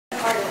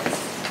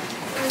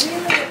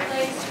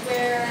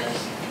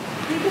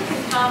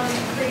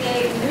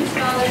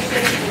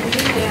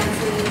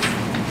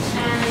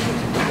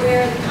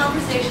where the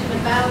conversation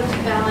about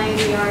ballet and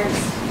the arts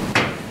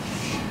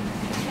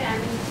can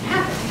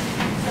happen.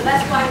 So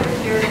that's why we're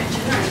here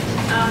tonight.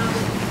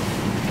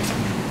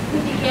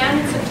 We began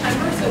in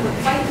September, so we're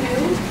quite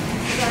new.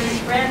 We're in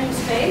a brand new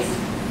space.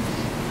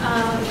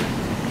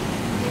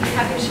 We'd be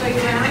happy to show you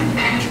around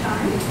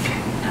anytime.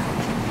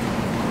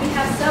 We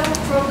have several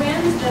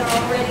programs that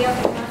are already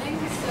up and running,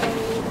 so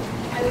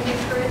I would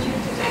encourage you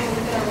to take a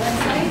look at our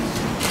website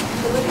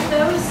to look at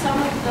those. Some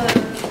of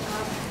the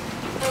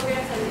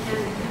programs and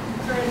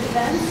current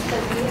events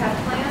that we have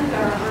planned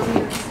are on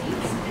your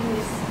seats in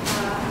this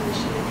on the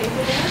sheet of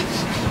paper there.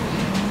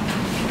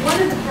 One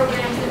of the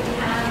programs that we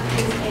have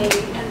is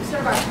and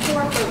sort of our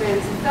core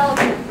programs, a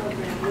fellowship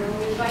program, where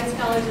we invite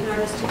scholars and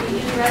artists to be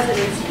in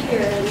residence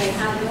here, and they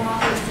have an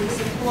office and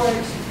support,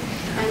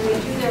 and they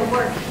do their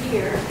work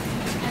here.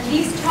 And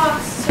these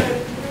talks sort of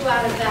grew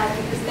out of that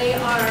because they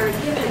are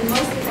given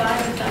mostly by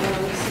the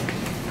fellows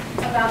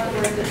about the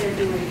work that they're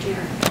doing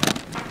here.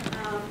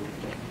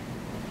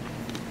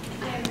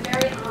 I am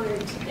very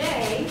honored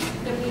today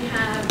that we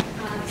have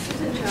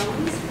Susan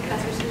Jones,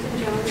 Professor Susan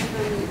Jones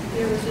from the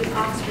University of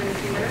Oxford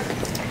here.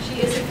 She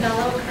is a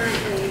fellow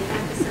currently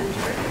at the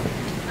center.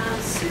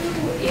 Sue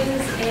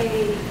is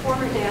a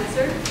former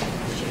dancer.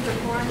 She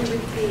performed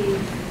with the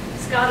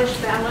Scottish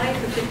Ballet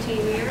for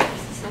 15 years,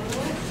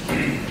 soloist.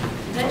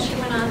 Then she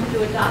went on to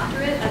do a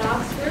doctorate at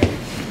Oxford,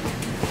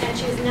 and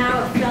she is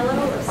now a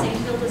fellow of St.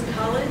 Hilda's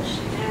College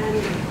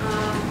and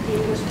the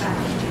English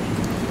faculty.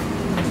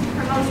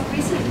 Her most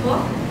recent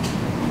book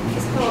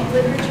is called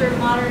Literature,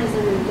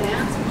 Modernism, and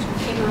Dance, which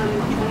came out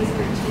in 2013.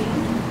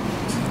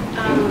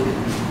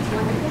 It's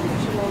wonderful, you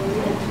should all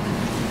read it.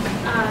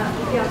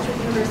 With the Oxford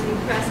University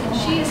Press, and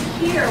she is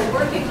here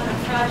working on a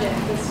project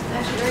that's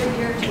actually very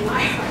dear to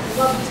my heart. I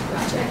love this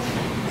project.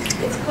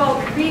 It's called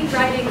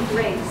Rewriting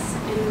Grace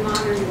in the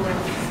Modern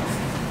World.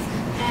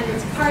 And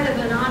it's part of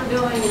an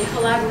ongoing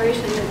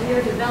collaboration that we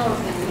are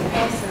developing,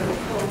 also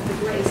called the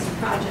Grace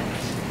Project.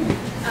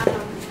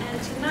 And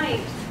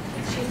tonight,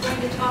 she's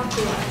going to talk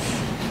to us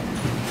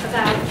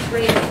about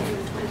grace in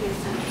the 20th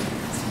century.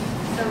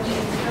 So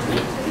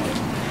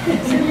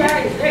she's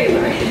very great,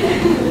 right?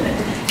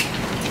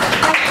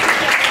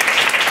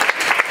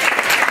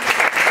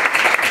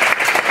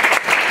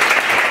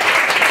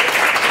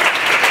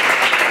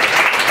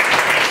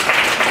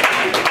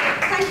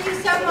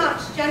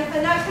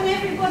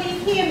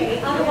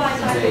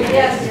 Otherwise, I will.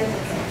 Yes.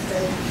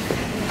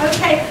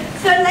 Okay,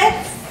 so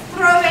let's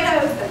throw it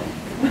open.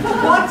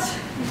 What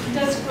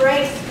does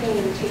grace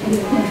mean to you?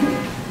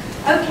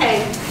 Okay,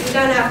 you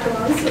don't have to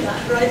answer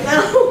that right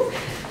now,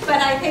 but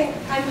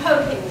I'm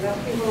hoping that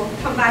we will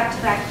come back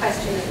to that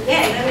question at the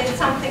end, and it's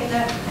something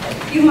that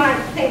you might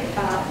think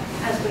about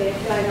as we're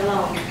going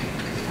along.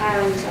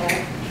 And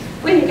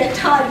when you get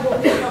tired,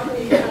 we'll pick up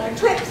the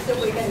clips that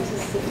we're going to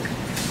see.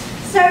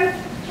 So,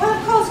 well,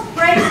 of course,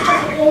 grace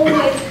has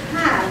always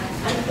had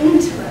an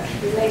intimate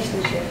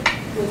relationship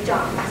with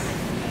dance.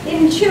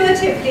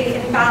 Intuitively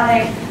in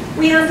ballet,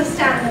 we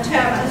understand the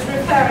term as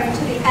referring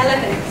to the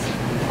elegance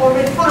or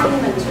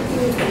refinement of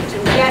movement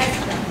and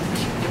gesture.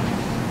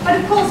 But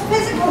of course,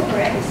 physical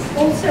grace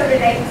also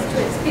relates to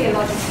its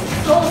theological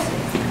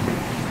sources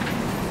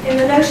in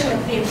the notion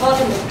of the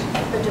embodiment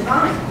of the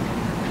divine.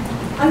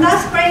 And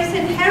thus grace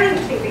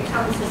inherently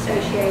becomes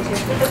associated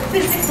with the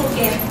physical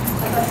gift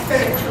of a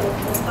spiritual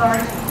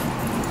authority.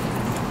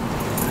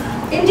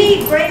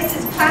 Indeed,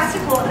 Grace's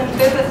classical and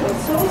biblical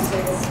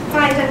sources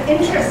find an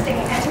interesting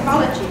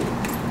etymology.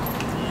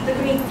 The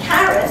Greek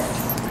charis,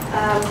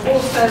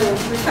 also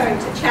referring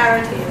to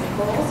charity, of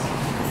course,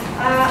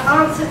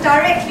 answers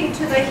directly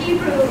to the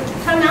Hebrew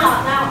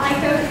kana. Now, I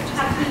don't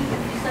have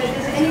Hebrew, so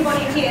does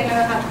anybody here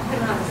know how to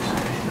pronounce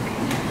that?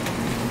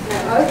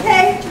 No,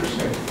 okay,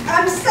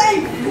 I'm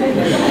safe.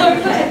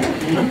 Okay.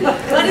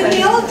 But in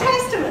the Old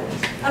Testament,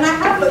 and I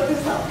have looked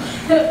this up,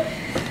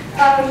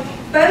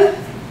 both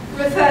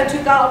refer to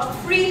God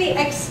freely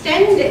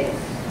extending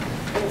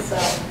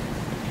himself,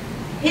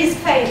 his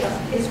favor,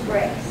 his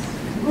grace,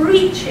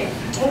 reaching,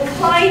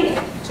 inclining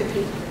to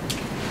people.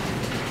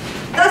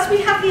 Thus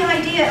we have the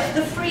idea of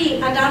the free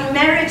and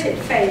unmerited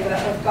favor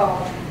of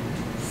God,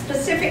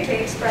 specifically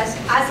expressed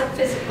as a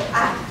physical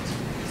act.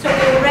 So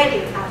we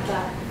already have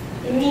that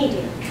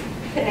immediate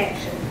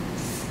connection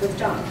with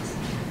dance.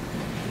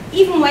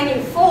 Even when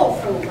you fall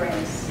from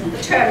grace,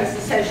 the term is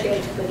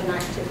associated with an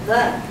active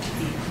verb.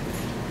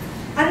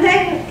 And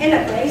then, in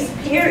a grace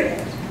period,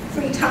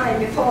 free time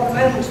before the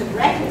moment of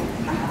reckoning,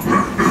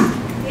 perhaps,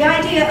 the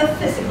idea of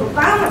physical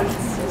balance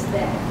is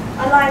there,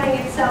 aligning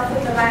itself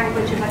with the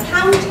language of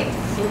accounting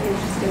in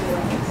interesting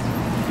ways.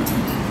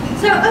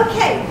 So,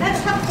 okay,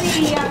 let's have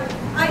the,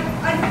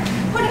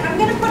 I'm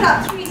going to put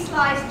up 3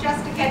 slides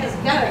just to get us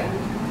going,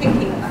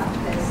 thinking about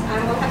this.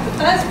 And we'll have the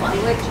first one,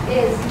 which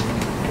is,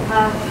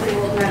 we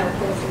all know, of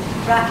course,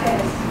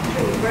 Raphael's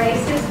 3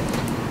 graces.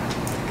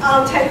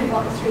 I'll tell you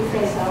what the 3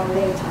 graces are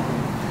later.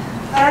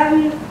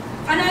 And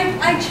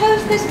I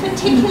chose this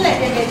particular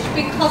image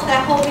because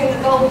they're holding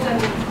the golden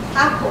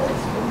apples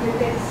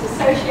with its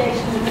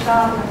association with the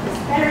Garden of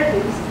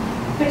Hesperides,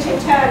 which in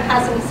turn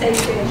has an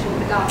association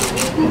with the Garden of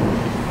Eden.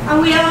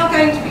 And we are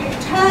going to be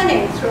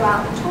returning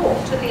throughout the talk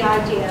to the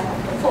idea of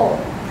the form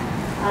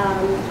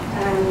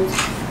and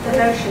the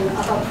notion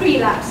of a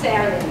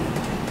prelapsarian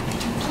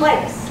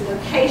place,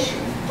 location,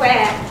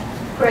 where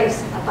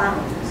grace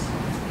abounds.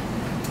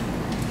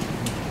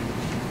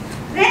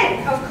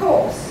 Then, of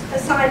course,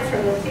 aside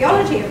from the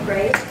theology of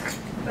grace,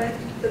 both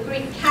the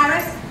Greek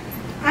charis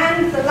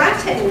and the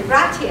Latin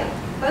gratia,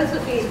 both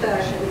of these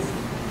versions,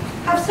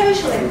 have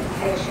social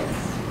implications.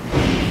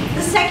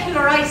 The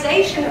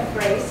secularization of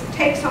grace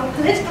takes on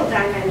political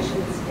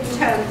dimensions in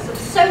terms of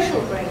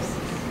social graces,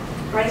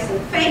 grace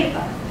and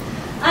favor.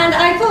 And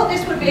I thought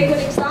this would be a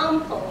good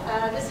example.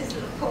 This is,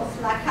 of course,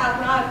 La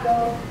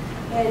Camargo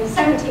in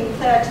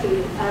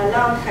 1730,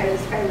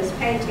 Lancret's famous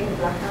painting of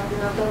La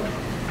Camargo.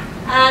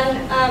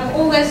 And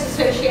all those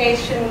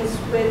associations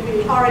with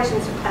the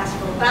origins of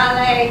classical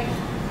ballet,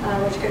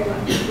 which go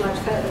much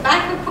further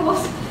back, of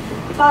course,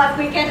 but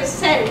we get a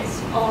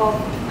sense of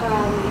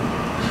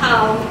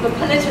how the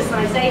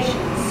politicization,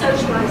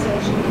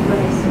 socialization of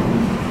grace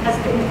has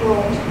been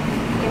brought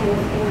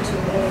into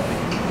the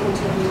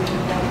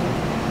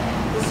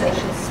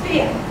social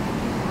sphere.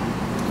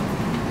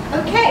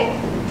 Okay,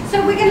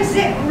 so we're going to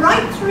zip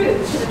right through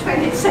to the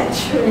 20th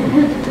century.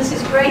 This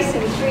is grace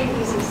in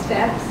 3 easy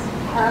steps.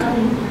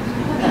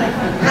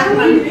 And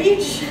we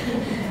reach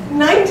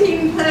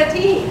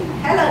 1913,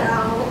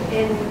 Hellerau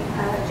in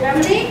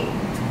Germany,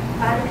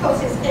 and of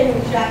course it's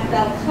in Jacques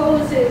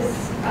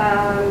Dalcroze's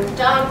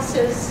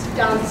dancers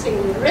dancing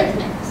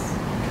Eurythmics.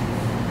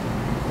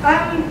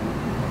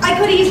 I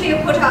could easily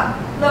have put up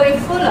Loie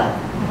Fuller,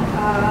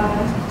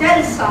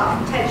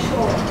 Delsart, Ted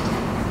Shaw,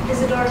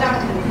 Isadora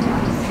Duncan,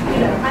 you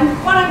know. And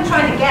what I'm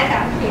trying to get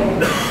at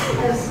here,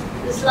 as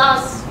this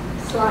last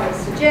slide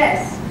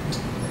suggests,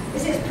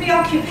 is its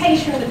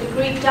preoccupation with the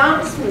Greek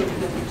dance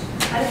movement,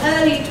 an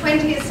early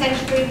 20th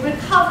century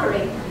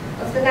recovery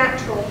of the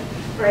natural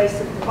grace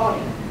of the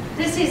body.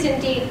 This is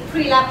indeed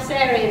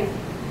prelapsarian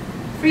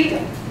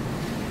freedom.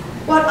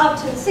 What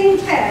Upton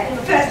Sinclair, in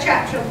the first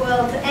chapter of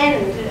World's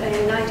End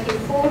in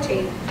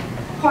 1940,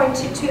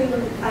 pointed to,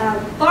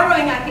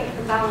 borrowing, I think,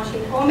 from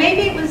Balanchine, or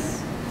maybe it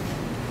was,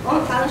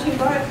 Balanchine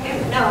borrowed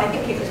him? No, I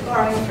think it was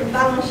borrowing from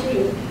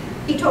Balanchine.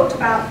 He talked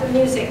about the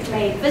music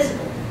made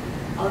visible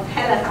of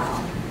Hellerau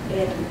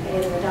in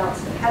the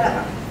dance of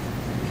Hellerau.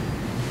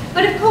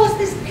 But of course,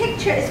 this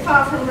picture is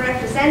far from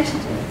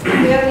representative of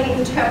the only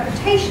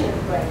interpretation of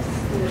grace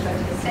in the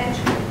 20th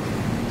century.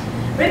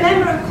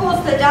 Remember, of course,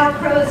 that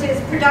Dalcroze's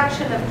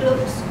production of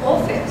Gluck's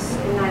Orpheus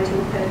in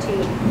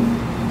 1913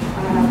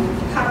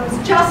 comes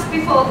just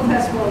before the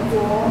First World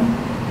War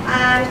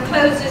and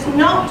closes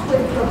not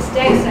with Gluck's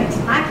Deus Ex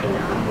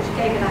Machina, which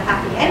gave it a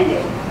happy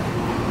ending,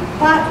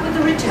 but with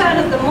the return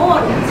of the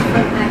mourners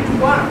from Act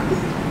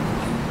 1.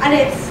 And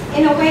it's,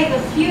 in a way,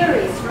 the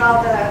Furies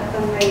rather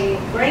than the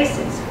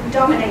Graces who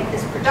dominate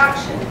this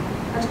production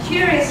and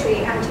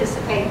curiously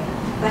anticipate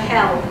the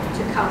hell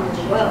to come in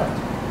the world.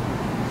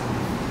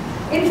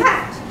 In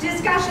fact,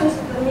 discussions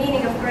of the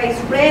meaning of grace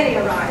rarely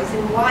arise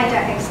in wider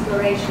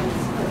explorations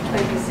of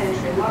 20th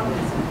century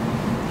modernism.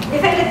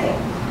 If anything,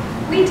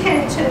 we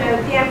tend to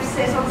note the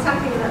emphasis on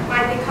something that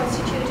might be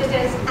constituted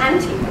as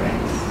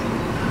anti-grace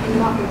in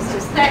modernist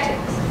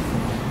aesthetics.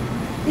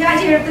 The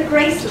idea of the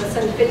graceless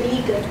and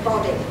beleaguered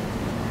body.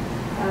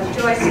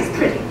 Joyce is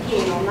pretty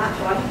keen on that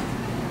one.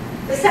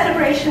 The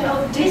celebration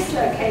of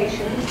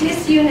dislocation,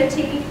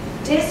 disunity,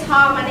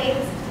 disharmony,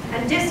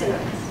 and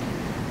dissonance.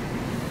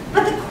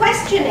 But the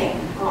questioning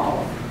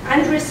of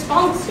and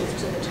responses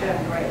to the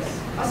term grace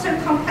are so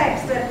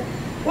complex that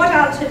what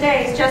I'll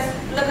today is just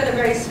look at a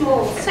very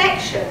small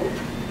section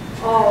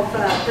of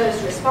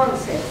those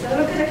responses and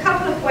look at a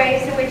couple of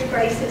ways in which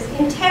grace is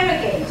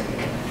interrogated,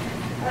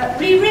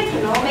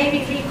 rewritten or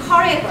maybe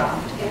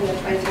re-choreographed in the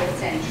 20th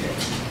century.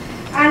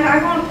 And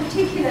I want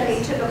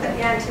particularly to look at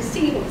the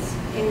antecedents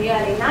in the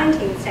early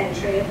 19th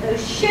century of those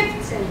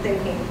shifts in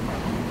thinking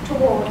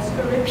towards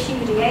a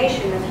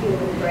repudiation of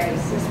human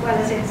grace, as well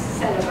as its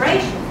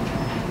celebration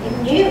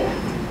in new,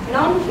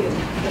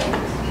 non-human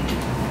forms.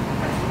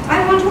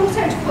 I want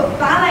also to put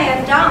ballet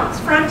and dance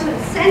front and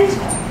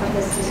center of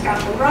this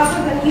discussion,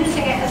 rather than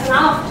using it as an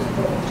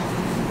afterthought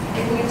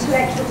in the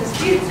intellectual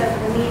disputes over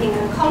the meaning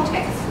and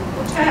context of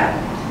the term.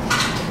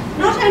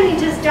 Not only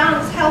does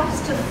dance help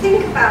us to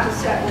think about a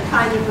certain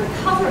kind of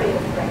recovery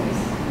of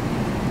grace,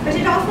 but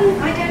it often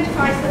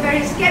identifies the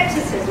very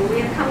skepticism we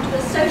have come to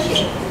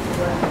associate with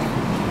the word.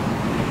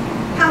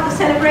 How the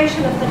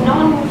celebration of the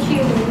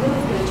non-human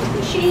movement of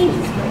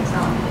machines, for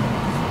example,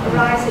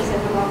 arises in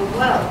the modern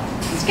world,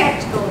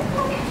 skeptical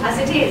as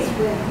it is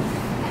with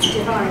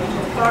divine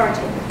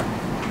authority.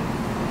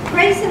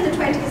 Grace in the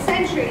 20th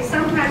century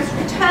sometimes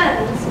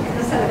returns in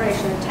the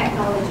celebration of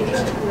technology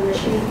and the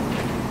machine,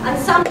 and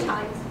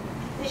sometimes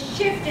this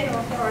shift in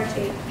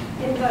authority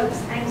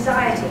invokes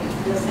anxiety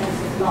and a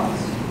sense of loss.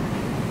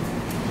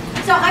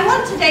 So I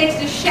want today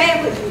to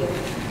share with you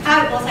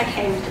how it was I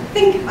came to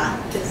think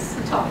about this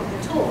topic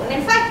at all. And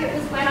in fact, it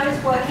was when I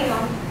was working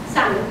on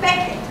Samuel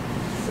Beckett,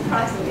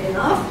 surprisingly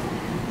enough,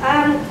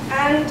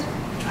 And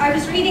I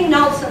was reading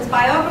Knowlson's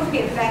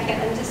biography of Beckett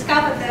and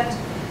discovered that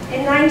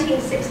in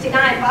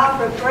 1969,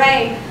 Barbara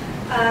Bray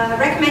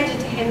recommended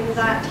to him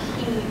that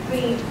he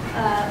read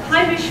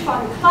Heinrich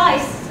von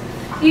Kleist's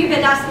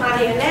Über das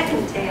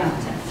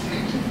Marionettentheater,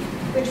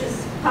 which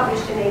was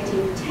published in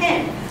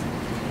 1810,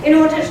 in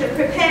order to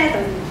prepare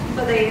them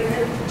for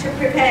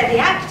the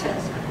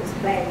actors of his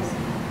plays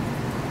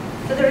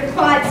for the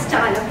required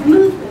style of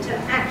movement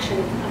and action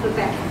of a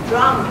Beckett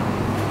drama.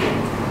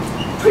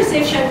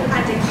 Precision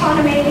and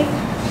economy,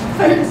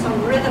 focus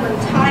on rhythm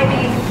and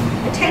timing,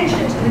 attention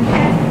to the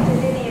careful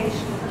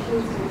delineation of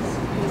movements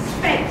in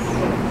space.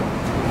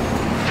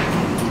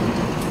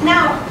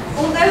 Now,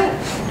 although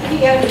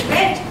he only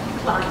read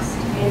Kleist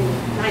in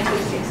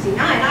 1969,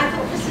 I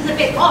thought this is a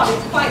bit odd.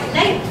 It's quite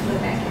late for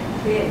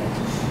Beckett, really.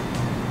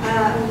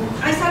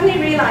 I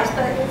suddenly realized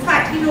that, in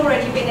fact, he'd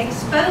already been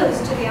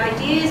exposed to the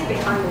ideas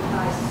behind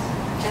Kleist's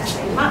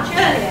essay much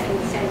earlier in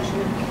the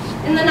century,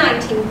 in the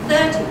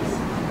 1930s,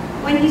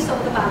 when he saw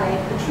the ballet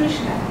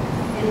Petrushka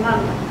in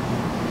London.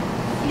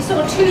 He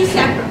saw two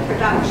separate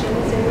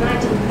productions in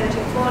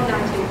 1934 and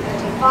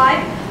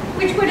 1935,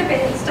 which would have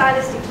been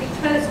stylistically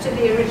close to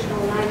the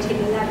original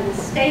 1911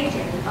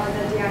 staging by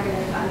the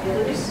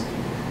Ballet Russe,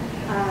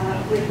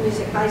 with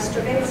music by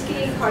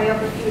Stravinsky,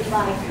 choreography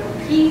by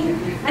Fokine,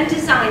 and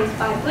designs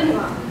by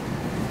Benoit.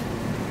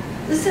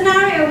 The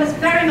scenario was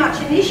very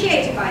much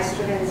initiated by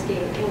Stravinsky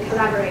in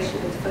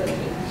collaboration with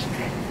Fokine.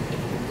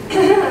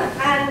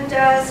 And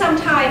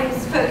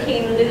sometimes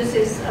Fokine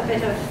loses a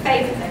bit of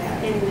favour there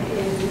in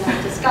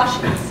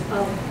discussions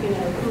of,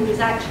 who is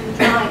actually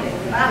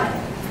driving the ballet.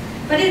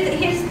 But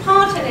his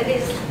part in it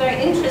is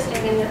very interesting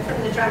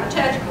from the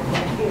dramaturgical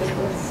point of view, as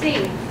we'll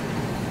see.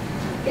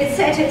 It's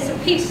set in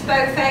St.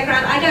 Petersburg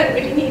Fairground. I don't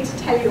really need to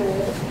tell you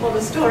all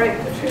the story of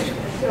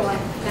Petrushka, do I?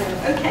 No.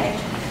 Okay.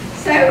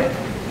 So,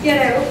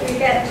 we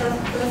get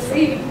the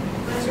three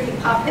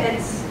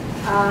puppets,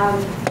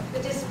 the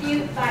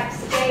dispute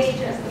backstage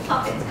as the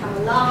puppets come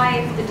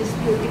alive, the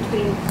dispute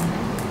between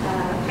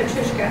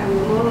Petrushka and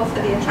Moore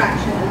for the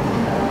attraction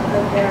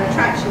of their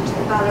attraction to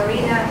the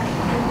ballerina,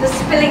 the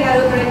spilling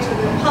over into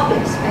the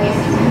public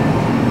space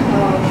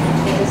of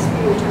the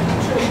dispute of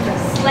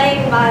Petrushka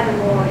slain by the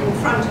Moor in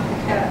front of the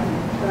curtain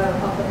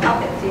of the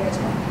puppet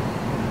theatre.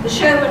 The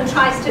showman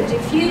tries to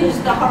diffuse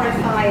the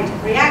horrified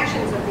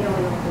reactions of the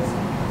onlookers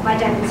by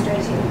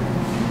demonstrating,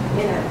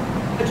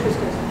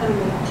 Petrushka's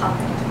only a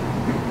puppet.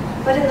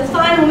 But in the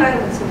final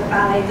moments of the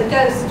ballet, the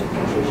ghost of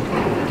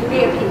Petrushka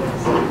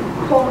reappears,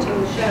 haunting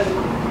the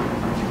showman.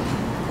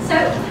 So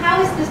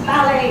how is this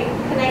ballet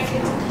connected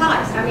to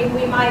Kleist? I mean,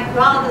 we might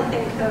rather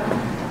think of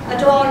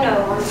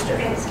Adorno on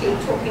Stravinsky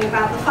talking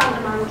about the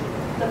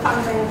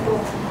fundamental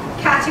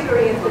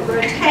category of the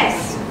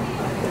grotesque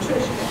of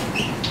Petrushka,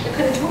 the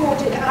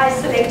contorted,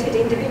 isolated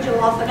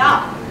individual offered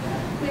up.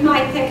 We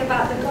might think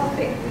about the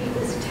Gothic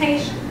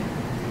revisitation.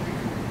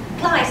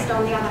 Kleist,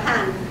 on the other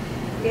hand,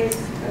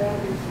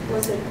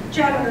 was a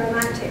German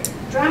romantic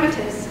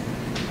dramatist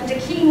and a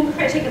keen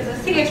critic of the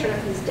theatre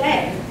of his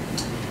day.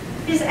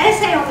 His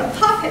essay on the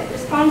puppet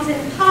responds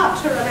in part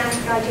to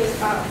romantic ideas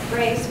about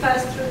grace,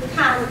 first through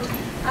Kant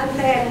and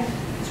then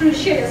through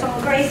Schiller's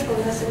On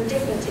Gracefulness and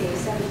Dignity,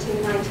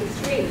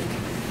 1793,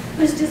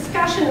 whose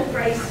discussion of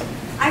grace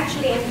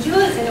actually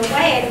endures in a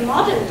way in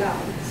modern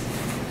dance,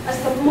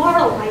 as the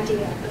moral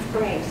idea of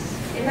grace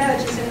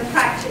emerges in the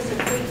practice of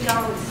Greek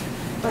dance,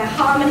 where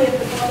harmony of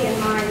the body and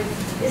mind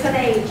is an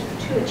aid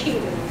to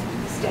achieving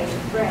a state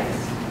of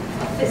grace,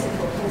 of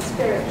physical and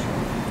spiritual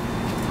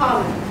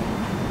harmony.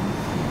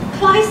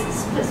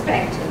 Kleist's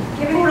perspective,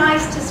 giving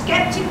rise to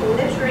skeptical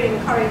literary and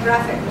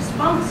choreographic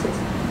responses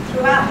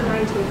throughout the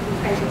 19th and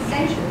 20th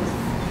centuries,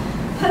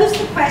 posed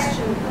the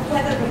question of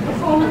whether the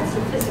performance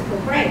of physical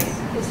grace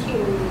is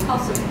humanly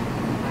possible.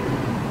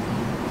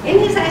 In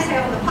his essay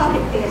on the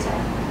puppet theatre,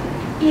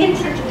 he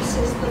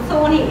introduces the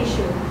thorny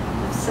issue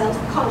of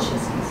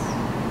self-consciousness,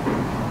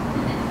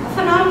 a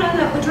phenomenon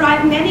that would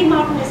drive many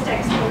modernist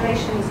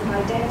explorations of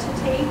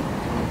identity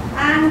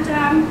and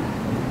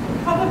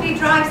probably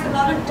drives a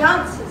lot of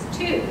dancers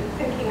too,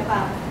 thinking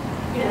about,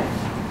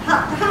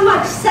 how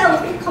much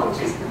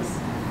self-consciousness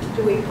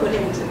do we put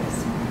into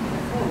this?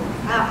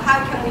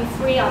 How can we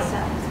free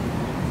ourselves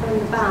from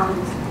the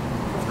bounds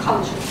of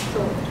conscious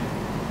thought?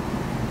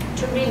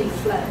 To really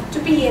flow, to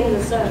be in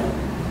the zone.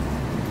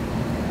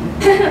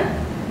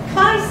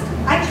 Kleist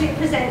actually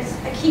presents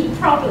a key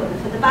problem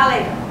for the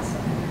ballet dancer.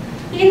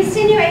 He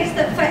insinuates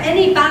that for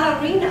any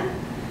ballerina,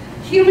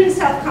 human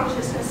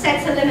self-consciousness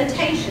sets a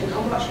limitation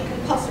on what she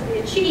can possibly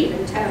achieve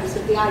in terms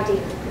of the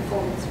ideal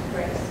performance of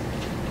grace.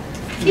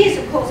 He is,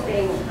 of course,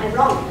 being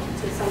ironic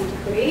to some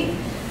degree,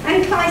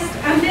 and Kleist's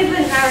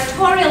ambivalent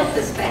narratorial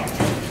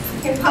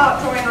perspective, in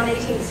part drawing on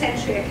 18th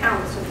century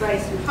accounts of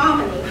grace and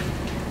harmony,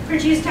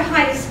 produced a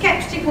highly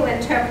skeptical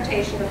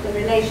interpretation of the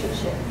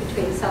relationship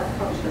between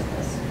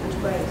self-consciousness and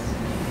grace.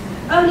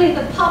 Only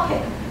the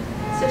puppet,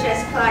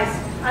 suggests Kleist,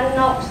 and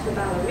not the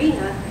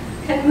ballerina,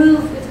 can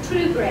move with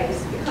true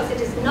grace because it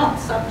is not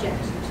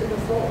subject to the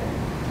form.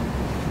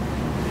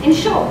 In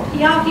short,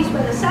 he argues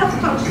whether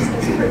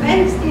self-consciousness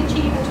prevents the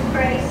achievement of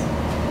grace,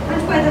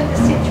 and whether the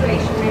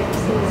situation may be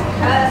seen as a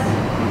curse,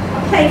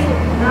 a playful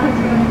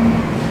conundrum,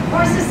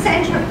 or as the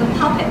centre of the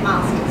puppet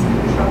master's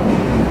control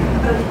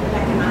over the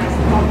mechanized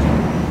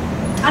object.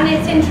 And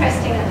it's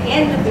interesting, at the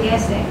end of the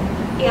essay,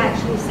 he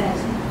actually says,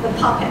 the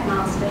puppet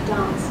master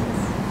dances.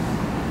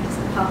 It's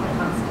the puppet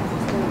master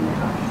who's doing the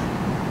dance.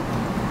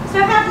 So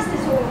how does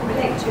this all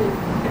relate to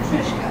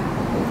Petrushka?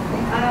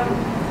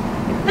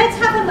 Let's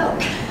have a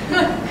look.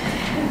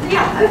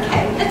 Yeah,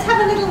 okay, let's have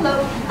a little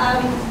look.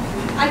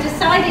 I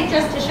decided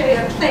just to show you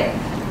a clip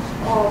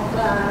of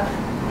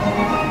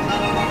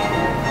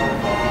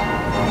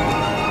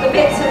the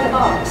bits in the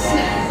box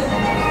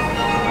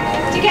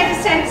to get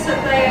a sense of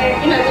the,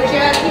 the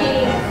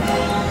jerky,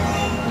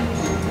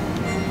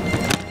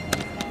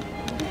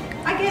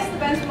 I guess the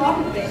most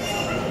modern bits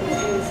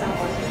in some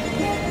way.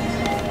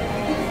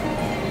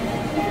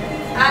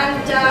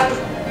 And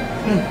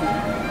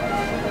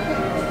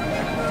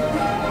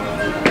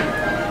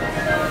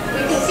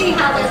we can see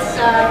how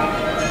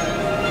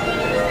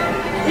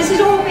this is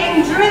all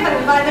being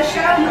driven by the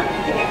showman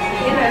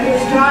here,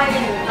 who's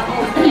driving the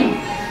whole thing.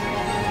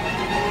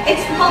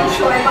 It's the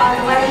Bolshoi, by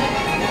the way.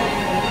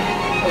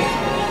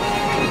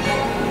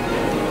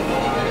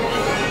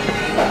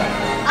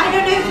 I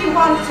don't know if you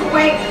want to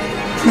wait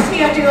to see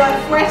her do her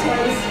fouettes,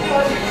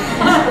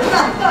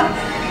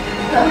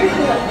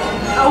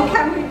 oh,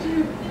 can we do?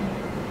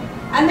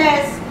 And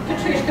there's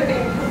Petrushka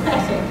being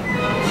prophetic.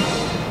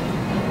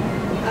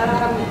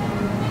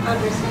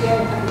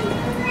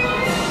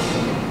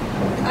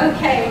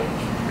 Okay,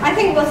 I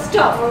think we'll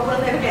stop or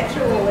we'll never get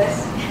through all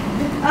this.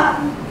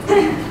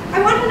 I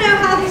want to know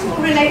how this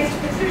all relates to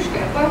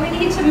Petrushka. Well, we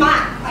need to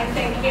map, I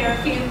think, here a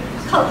few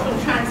cultural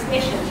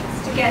transmissions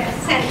to get a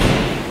sense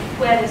of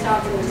where this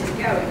argument is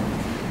going.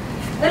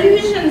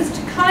 Allusions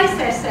to Kleist's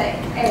essay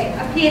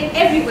appeared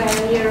everywhere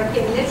in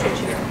European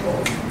literature, of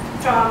course,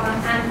 drama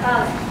and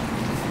ballet.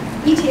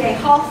 E.T.A.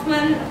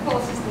 Hoffmann, of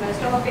course, is the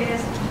most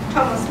obvious,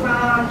 Thomas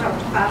Mann,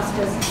 Dr.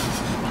 Faustus,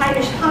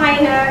 Heinrich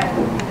Heine,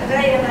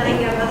 Maria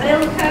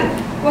Rilke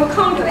were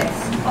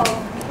conduits of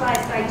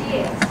Kleist's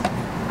ideas.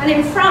 And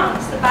in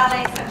France, the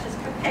ballets such as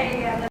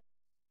Capella and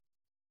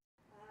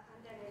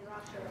then in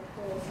Russia, of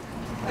course,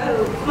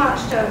 owe much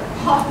to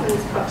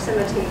Hoffmann's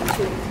proximity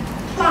to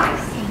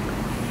Kleist.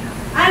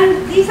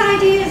 And these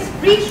ideas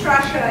reached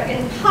Russia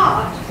in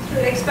part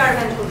through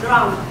experimental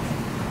drama,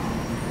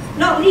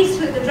 not least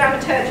through the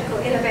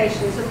dramaturgical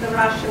innovations of the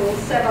Russian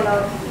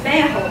Vsevolod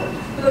Meyerhold,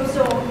 who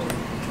absorbed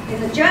in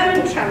the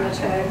German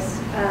dramaturgs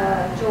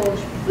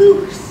George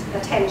Buch's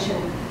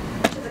attention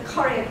to the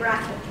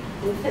choreographic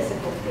and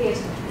physical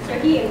theatre. So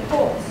he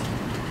imports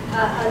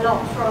a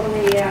lot from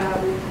the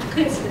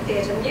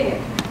Künstlertheater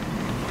Munich.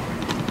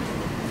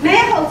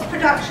 Meyerhold's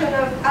production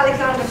of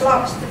Alexander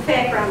Bloch's The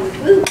Fairground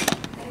Booth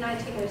in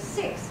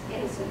 1906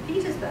 in St.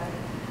 Petersburg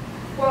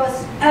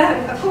was,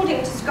 according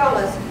to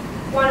scholars,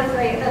 one of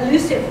the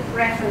elusive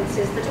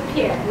references that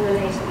appear in the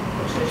later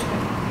Petrushka.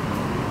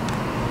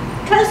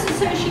 Close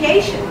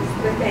associations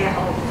with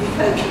Meyerhold and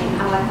Fokine,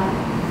 however,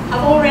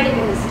 have already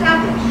been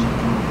established.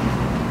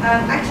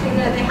 Actually,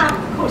 no, they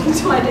haven't, according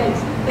to my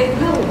dates. They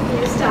will be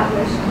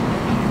established.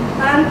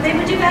 They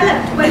were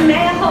developed when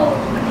Meyerhold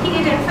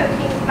appeared in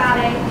Fokine's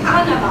ballet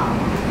Carnaval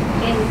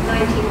in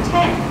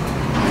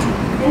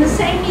 1910. In the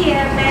same year,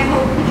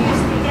 Meyerhold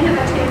produced the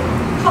innovative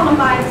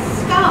Columbine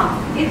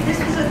Scarf. This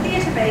was a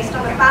theatre based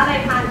on a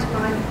ballet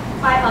pantomime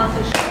by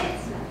Arthur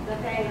Schnitzler, the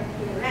Veil of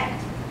Pierrette,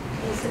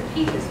 in St.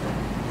 Petersburg.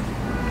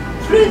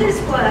 Through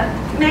this work,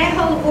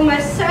 Meyerhold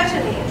almost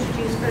certainly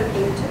introduced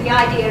Fokine to the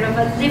idea of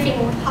a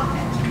living puppet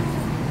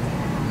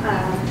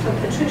for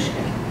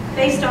Petrushka,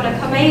 based on a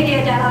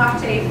commedia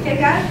dell'arte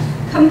figure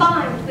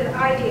combined with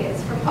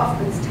ideas from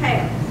Hoffmann's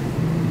tales.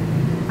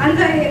 And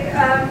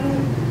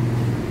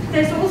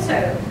there's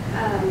also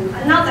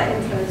another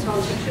influence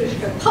on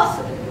Petrushka,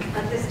 possibly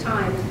at this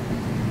time,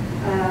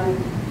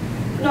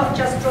 not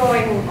just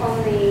drawing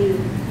on the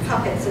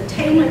puppet's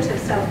attainment of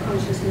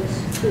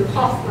self-consciousness through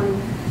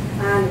Hoffmann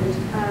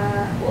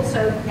and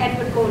also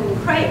Edward Gordon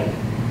Craig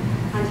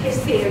and his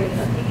theory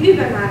of the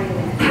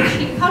Übermarionette, which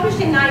he published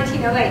in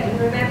 1908. And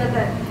remember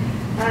that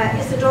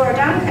Isadora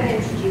Duncan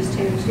introduced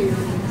him to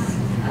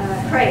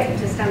Craig,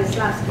 to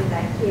Stanislavski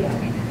that year,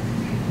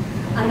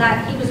 and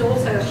that he was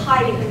also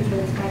highly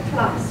influenced by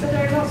Kleist. So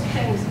there are lots of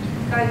things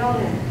going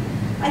on there.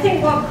 I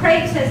think what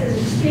Craig says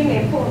is extremely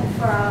important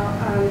for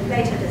our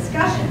later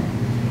discussion.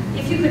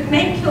 If you could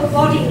make your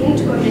body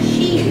into a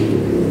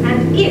machine,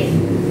 and if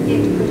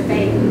it could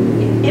obey you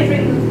in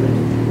every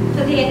movement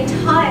for the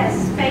entire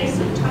space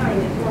of time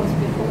it was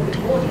before the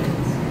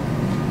audience,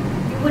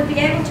 you would be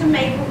able to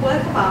make a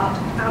work of art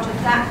out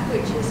of that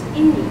which is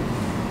in you.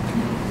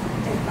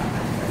 Think about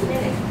that for a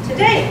minute.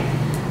 Today,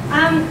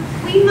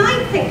 we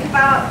might think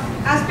about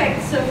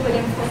aspects of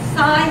William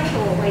Forsythe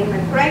or Wayne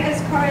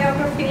McGregor's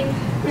choreography,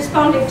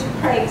 responding to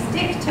Craig's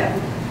dictum,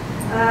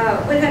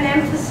 with an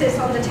emphasis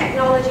on the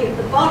technology of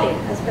the body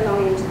as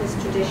belonging to this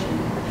tradition,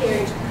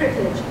 appearing to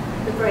privilege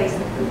the grace of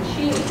the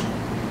machine.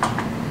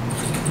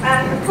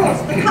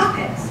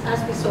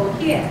 as we saw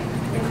here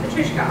in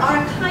Petrushka, are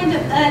a kind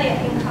of earlier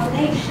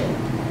incarnation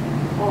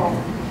of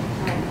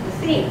the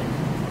theme.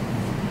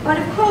 But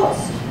of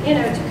course, you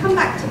know, to come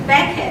back to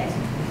Beckett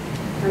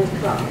and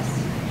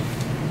Kleist,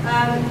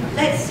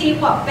 let's see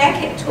what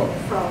Beckett took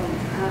from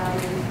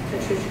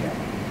Petrushka.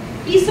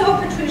 He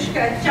saw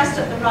Petrushka just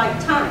at the right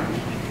time.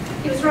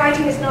 He was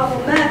writing his novel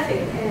Murphy,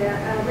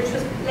 which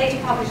was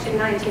later published in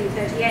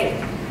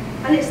 1938,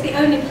 and it's the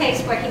only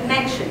place where he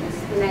mentions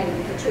the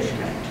name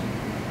Petrushka.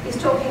 He's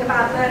talking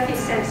about Murphy's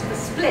sense of a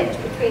split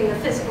between the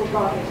physical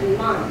body and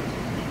mind.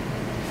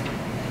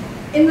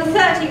 In the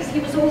 30s, he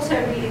was also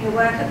reading the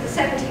work of the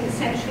 17th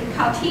century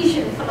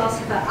Cartesian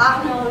philosopher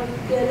Arnold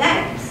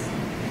Goerlitz,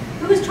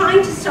 who was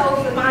trying to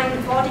solve the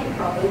mind-body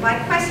problem by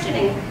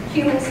questioning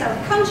human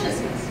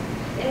self-consciousness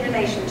in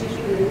relation to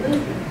human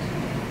movement.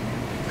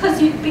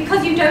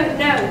 Because you don't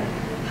know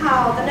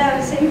how the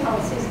nervous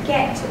impulses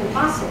get to the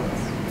muscles,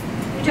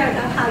 you don't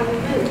know how you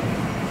move,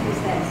 he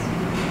says.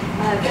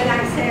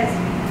 Goerlitz says,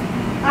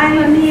 "I'm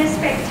a mere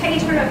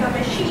spectator of a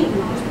machine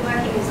whose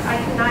workings I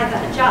can neither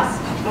adjust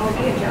nor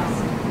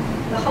readjust.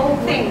 The whole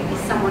thing is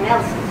someone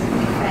else's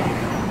effect."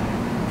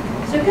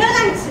 So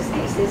Goerlitz's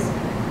thesis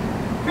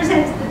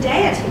presents the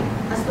deity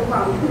as the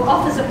one who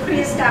offers a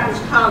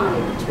pre-established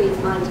harmony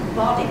between mind and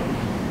body,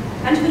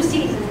 and who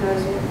sees and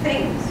knows all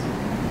things.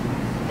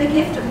 The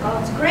gift of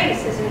God's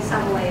grace is in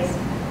some ways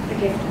the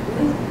gift of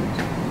movement.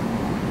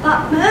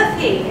 But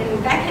Murphy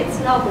in Beckett's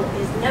novel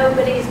is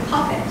nobody's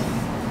puppet.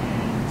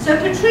 So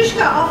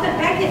Petrushka offered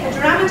Beckett a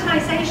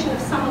dramatization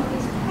of some of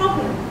these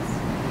problems.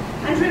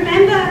 And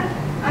remember,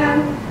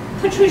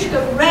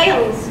 Petrushka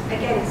rails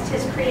against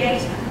his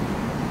creator.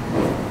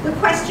 The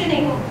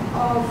questioning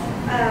of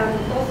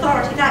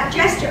authority, that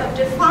gesture of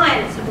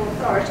defiance of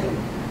authority,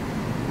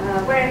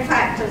 where in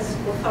fact does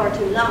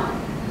authority lie,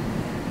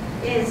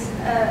 is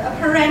a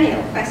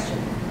perennial question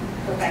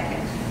for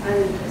Beckett.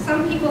 And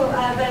some people,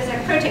 there's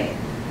a critic,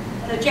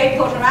 J.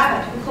 Porter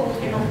Abbott, who called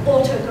him an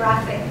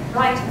autographic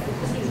writer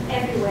because he's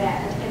everywhere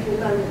at every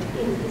moment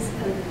in his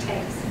own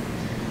text.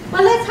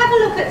 Well, let's have a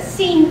look at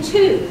scene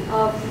 2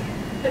 of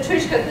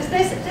Petrushka, because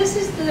this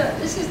is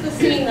the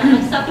scene that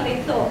I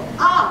suddenly thought,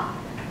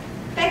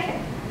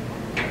 Beckett.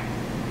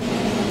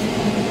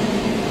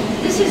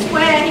 This is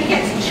where he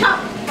gets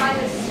chucked by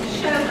this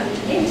showman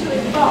into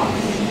his box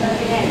at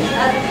the end.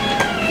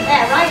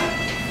 There, right?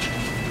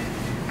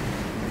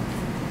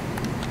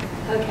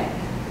 Okay.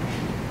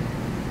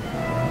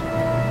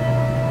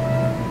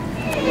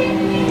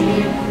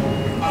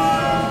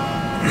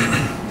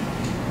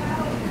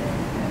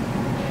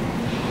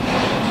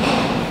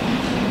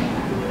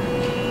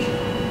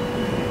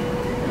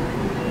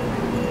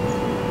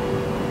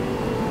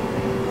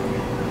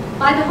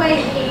 By the way,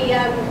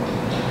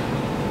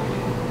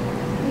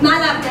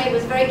 Mallarmé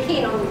was very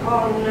keen on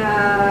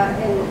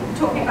in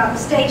talking about the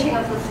staging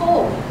of the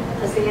form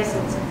as the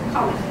essence of the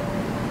comic,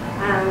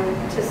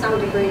 to some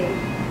degree.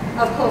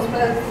 Of course,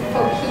 both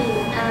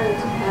Fokine and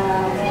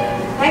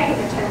Beckett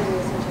are turning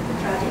this into the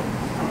tragic,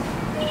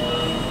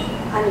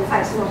 and in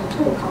fact, it's not at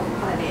all comic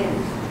by the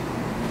end.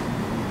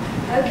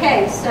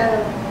 Okay, so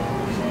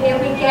here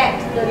we get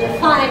the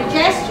defiant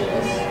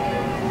gestures.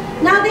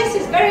 Now this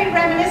is very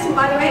reminiscent,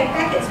 by the way, of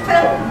Beckett's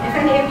film, if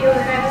any of you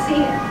have ever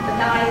seen it. The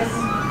guy is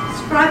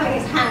scrubbing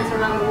his hands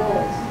around the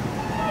walls.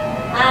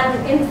 And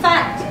in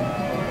fact,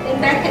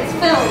 in Beckett's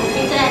film,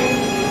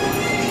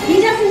 he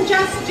doesn't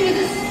just do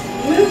this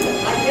movement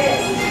like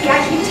this. He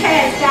actually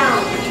tears down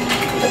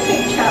the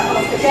picture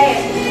of the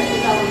deity that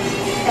is on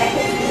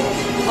Beckett's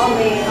wall,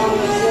 on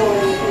the wall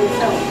in the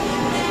film.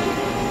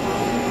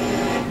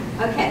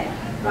 Okay,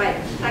 right,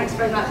 thanks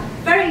very much.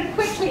 Very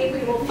quickly,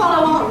 we will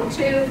follow on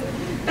to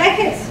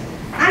Beckett's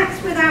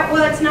Acts Without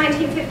Words,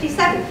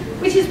 1957,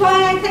 which is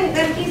why I think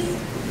that he's,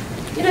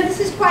 this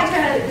is quite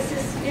early. This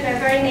is,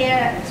 very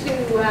near to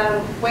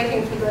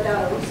Waiting for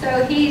Godot.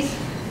 So he's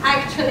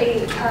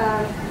actually,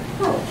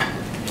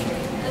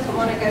 doesn't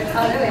want to go,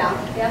 there we are,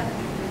 yeah.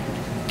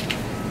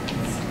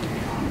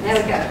 There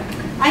we go.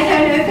 I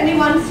don't know if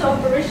anyone saw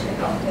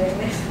Baryshnikov doing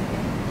this.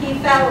 He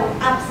fell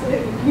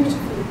absolutely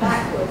beautifully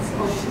backwards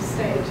onto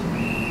stage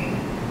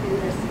in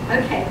this.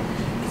 Okay.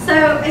 So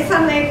it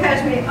suddenly occurred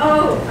to me, I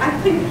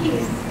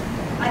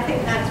think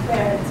that's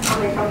where it's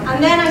coming from.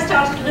 And then I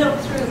started to look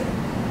through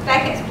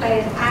Beckett's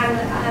plays,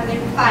 and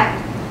in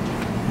fact,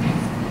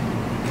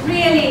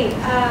 really,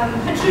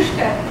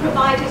 Petrushka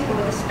provided him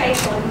with a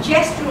spatial and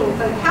gestural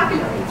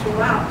vocabulary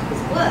throughout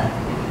his work.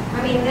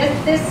 I mean,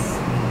 this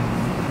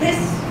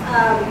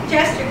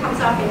gesture comes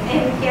up in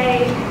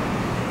Endgame,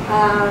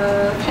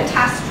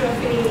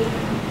 Catastrophe.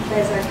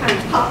 There's a kind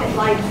of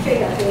puppet-like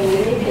figure being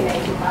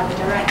manipulated by the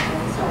director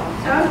and so on.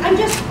 So I'm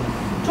just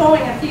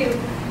drawing a few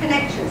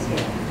connections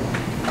here.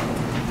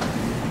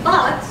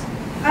 But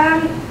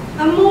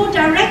a more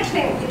direct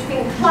link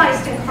between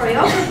Kleist and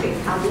choreography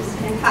comes,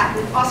 in fact,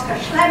 with Oskar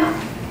Schlemmer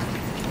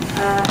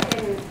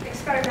in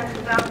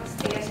experimental dance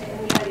theatre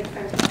in the early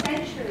 20th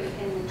century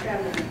in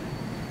Germany.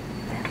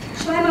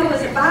 Schlemmer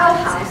was a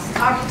Bauhaus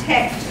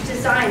architect,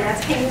 designer,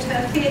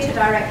 painter, theatre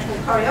director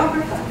and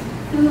choreographer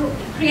who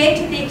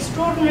created the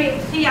extraordinary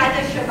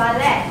Triadisches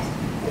Ballett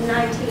in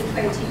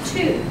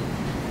 1922.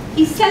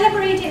 He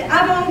celebrated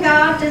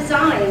avant-garde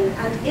design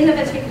and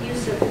innovative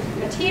use of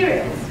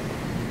materials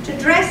to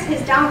dress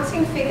his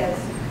dancing figures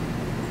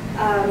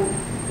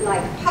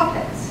like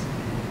puppets.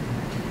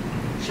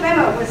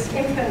 Schlemmer was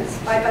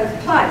influenced by both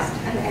Kleist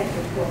and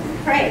Edward Gordon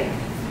Craig.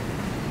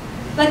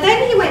 But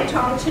then he went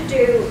on to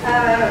do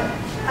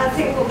a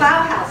thing called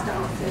Bauhaus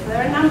dances. There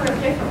are a number of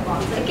different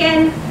ones.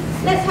 Again,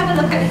 let's have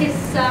a look at his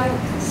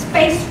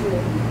space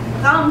room,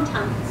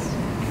 Raumtanz.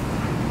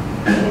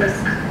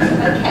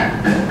 Okay.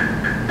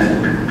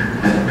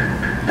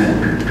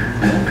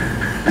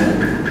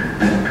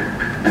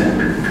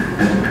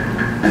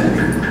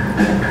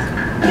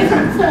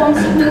 Different forms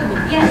of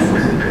movement, yes.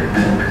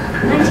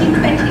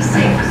 1926.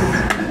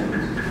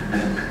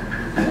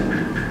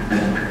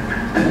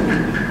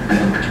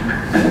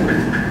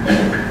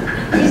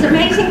 These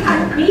amazing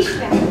kind of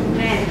Michel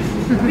men,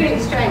 really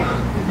strange.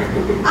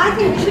 I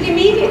think we should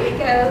immediately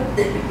go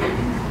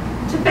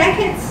to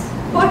Beckett's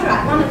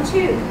Quadrat 1 and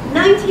 2,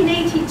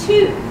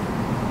 1982,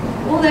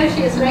 all those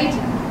years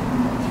later.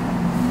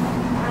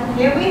 And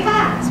here we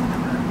have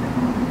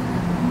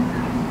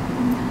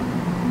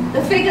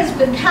the figures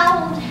with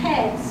cowled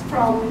heads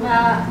from,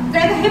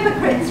 they're the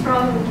hypocrites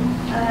from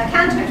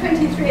Canto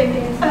 23 of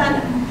the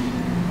Inferno.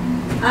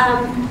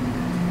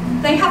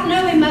 They have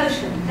no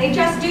emotion. They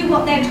just do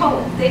what they're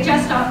told. They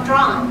just start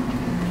drawing.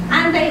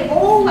 And they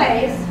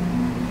always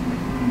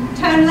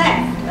turn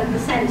left at the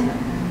center,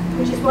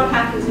 which is what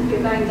happens if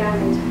you're going down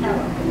into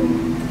Hellerau.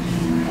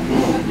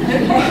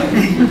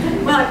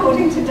 Okay. Well,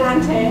 according to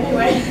Dante,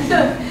 anyway.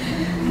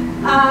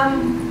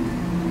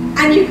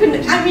 And you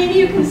can, I mean,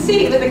 you can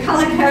see with the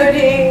color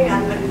coding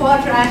and the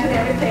quadrat and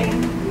everything,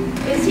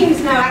 it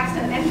seems no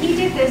accident. And he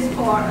did this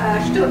for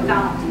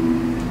Stuttgart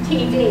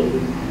TV,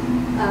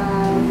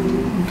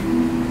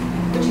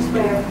 which is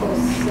where, of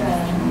course,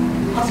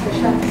 Oskar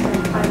Schlemmer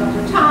spent quite a lot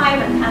of time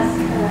and has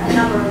a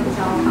number of his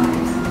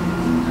archives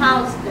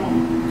housed there.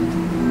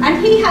 And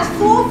he has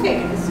 4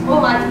 figures.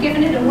 Oh, I've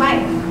given it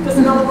away. There's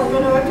another one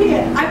going to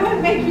appear. I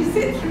won't make you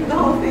sit through the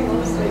whole thing,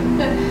 honestly.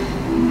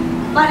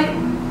 But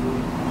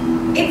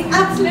it's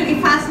absolutely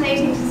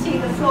fascinating to see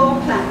the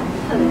floor plan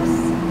for this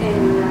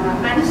in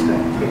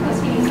manuscript, because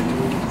he's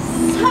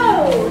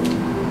so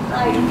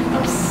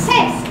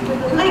obsessed with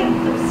the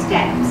length of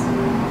steps.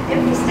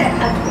 Every step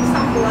had to be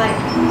something like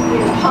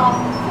half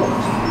a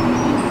foot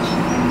each.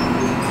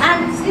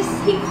 And this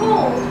he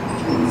called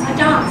a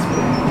dance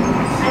group.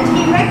 And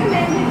he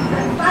recommended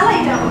that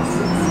ballet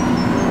dancers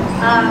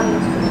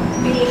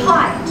be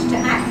hired to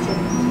act in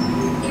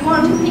it. He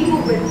wanted people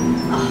with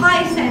a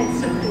high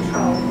sense of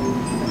control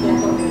of their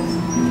bodies.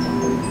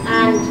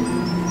 And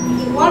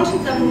he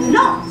wanted them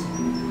not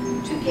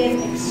to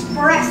give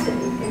expressive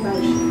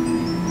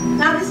emotion.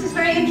 Now this is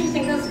very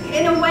interesting because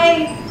in a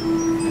way,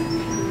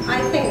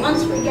 I think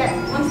once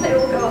they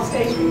all go off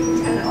stage, we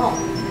can turn it off.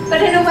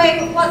 But in a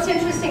way, what's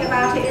interesting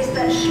about it is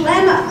that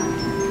Schlemmer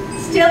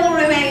still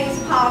remains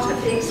part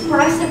of the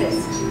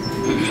expressivist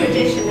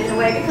tradition in a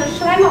way, because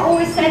Schlemmer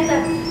always said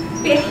that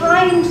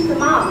behind the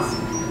mask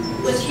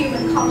was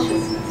human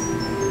consciousness.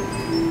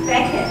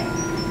 Beckett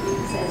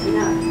says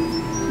no.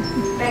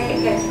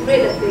 Beckett gets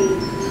rid of the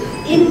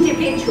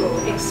individual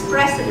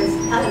expressivist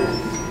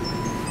element.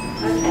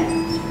 Okay.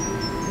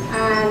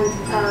 And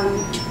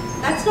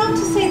that's not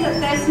to say that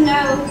there's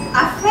no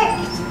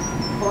affect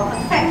or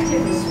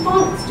affective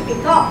response to be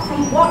got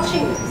from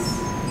watching this.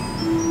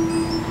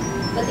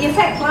 But the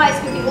effect lies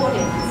with the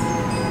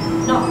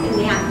audience, not in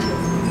the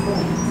actor's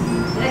performance.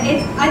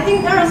 I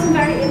think there are some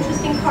very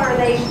interesting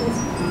correlations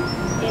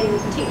in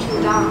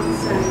teaching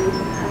dance and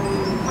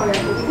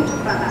choreography. We can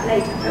talk about that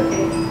later.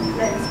 Okay,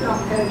 let's not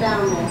go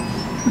down there.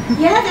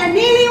 Yeah, they're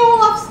nearly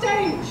all off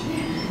stage.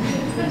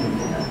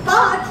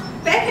 But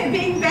Beckett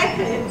being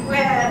Beckett,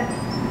 where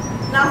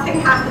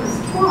nothing happens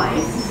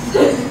twice,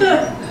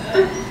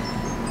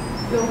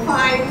 you'll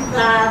find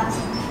that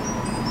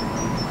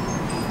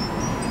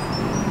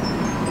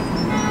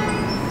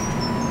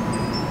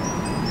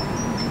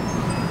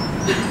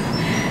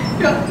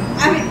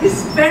I mean,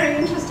 this very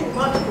interesting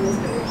module is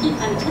going to keep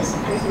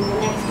anticipating the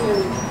next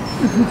move.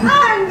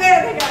 And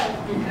there they go.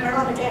 They're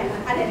on again,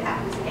 and it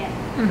happens again.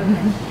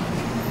 Okay.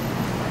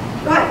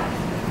 Right.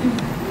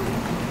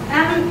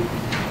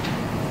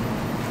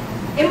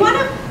 In one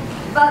of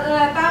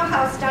the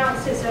Bauhaus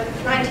dances of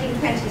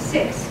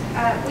 1926,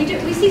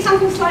 we see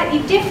something slightly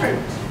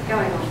different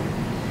going on.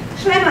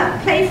 Schlemmer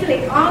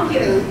playfully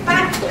arguing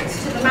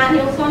backwards to the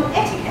manuals on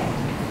etiquette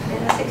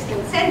in the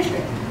 16th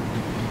century.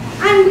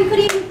 And we could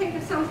even think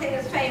of something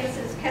as famous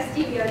as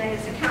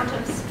Castiglione's account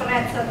of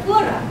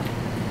sprezzatura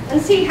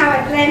and see how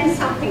it lends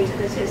something to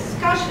this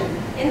discussion.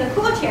 In the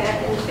courtier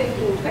in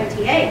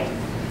 1528,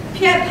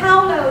 Pier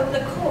Paolo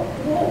the court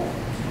walk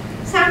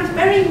sounds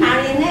very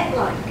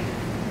marionette-like,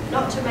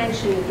 not to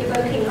mention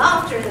evoking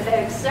laughter in a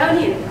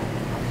Bergsonian way.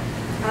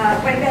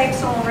 When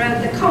Bergson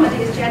wrote, the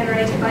comedy is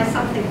generated by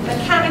something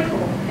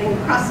mechanical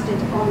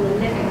encrusted on the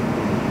living.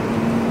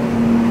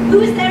 Who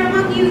is there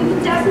among you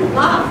who doesn't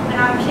laugh when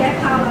our Pier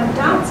Paolo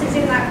dances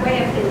in that way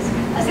of his,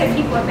 as if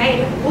he were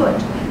made of wood?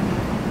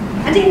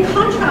 And in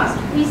contrast,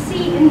 we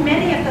see in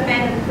many of the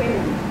men and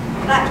women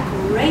that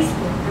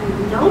graceful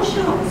and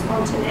nonchalant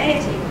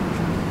spontaneity,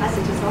 as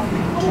it is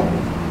often called,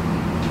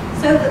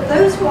 so that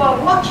those who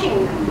are watching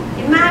them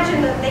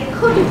imagine that they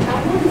couldn't or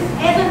wouldn't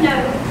ever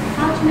know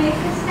how to make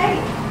a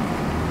mistake.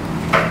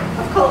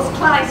 Of course,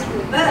 Kleist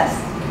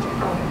reversed the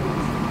problem.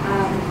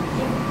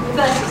 He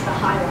reverses the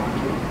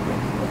hierarchy.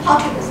 The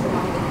puppet is the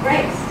one with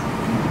grace,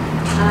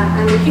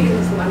 and the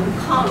human is the one who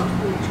can't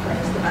reach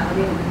grace, the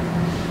ballerina.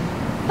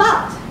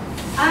 But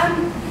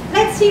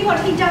let's see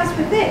what he does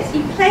with this.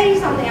 He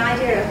plays on the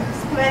idea of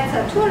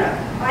sprezzatura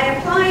by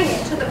applying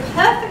it to the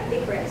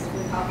perfectly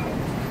graceful puppet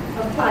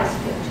of Kleist's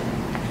picture.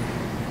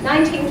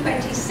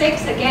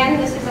 1926, again,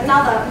 this is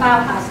another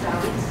Bauhaus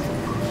dance.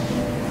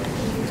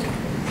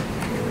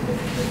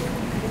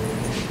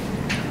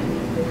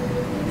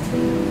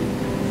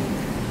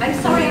 I'm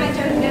sorry, I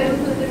don't know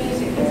who the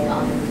music is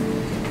on.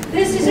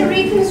 This is a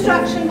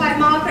reconstruction by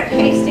Margaret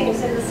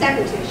Hastings in the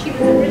 70s. She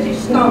was a British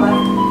scholar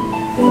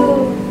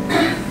who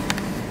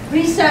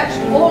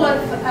researched all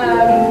of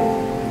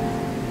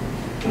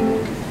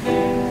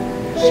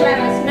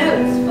Schlemmer's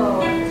notes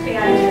for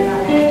Triadisches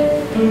ballet.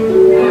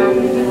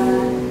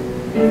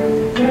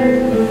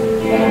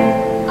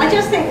 I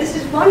just think this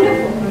is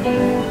wonderful.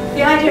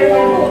 The idea of a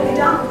courtly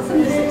dance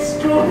and this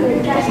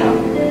extraordinary get-up,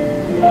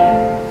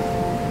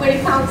 where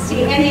you can't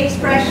see any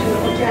expression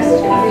or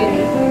gesture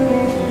really.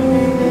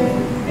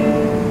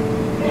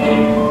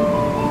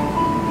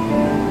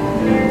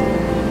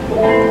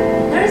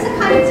 There is a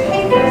kind of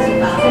tameness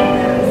about it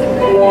there, isn't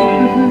there?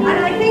 And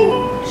I think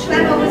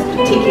Schlemmer was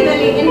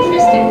particularly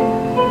interested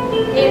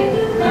in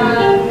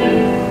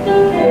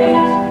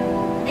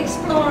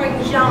exploring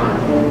genre.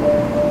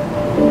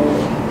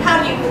 How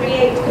do you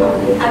create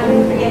comedy? How do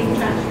you create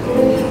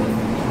tragedy?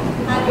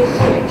 How do you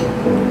create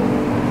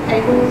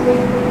pathos?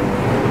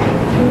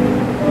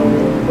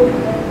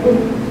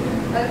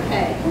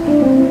 Okay.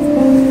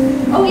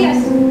 Oh yes,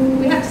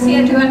 we have to see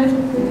her do a little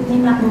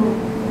feedback.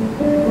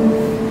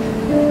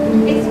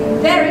 It's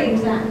very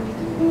exact.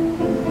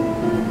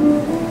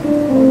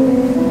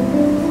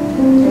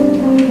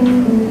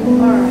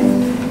 Alright.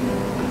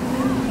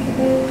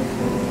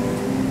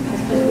 I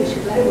suppose we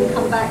should let them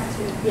come back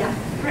to, yeah,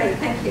 great,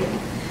 thank you.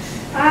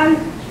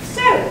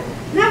 So,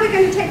 now we're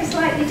going to take a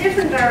slightly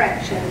different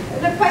direction.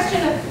 The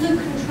question of who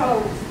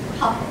controls the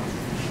puppet.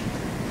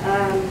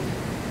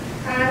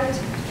 And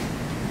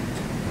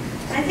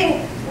I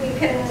think we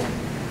can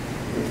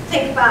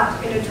think about,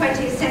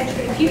 20th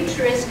century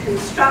futurist,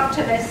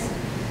 constructivist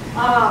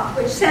art,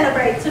 which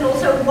celebrates and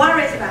also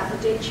worries about the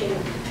ditching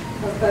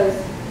of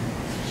both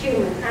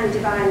human and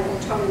divine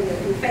autonomy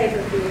in favor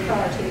of the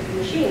authority of the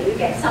machine. You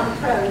get some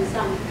pro and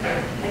some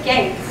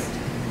against.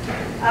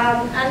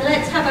 And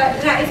let's have a,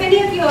 now if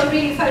any of you are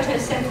really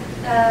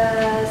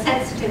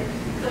photosensitive,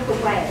 look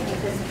away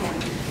at this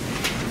point.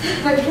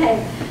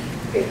 Okay,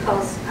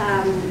 because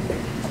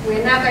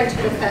we're now going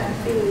to look at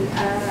the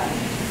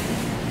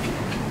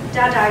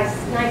Dadaist,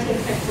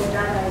 19th century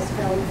Dadaist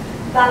film,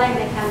 Ballet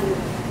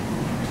Mécanique.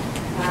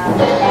 So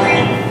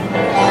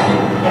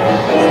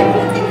if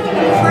you're thinking of a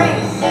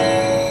phrase,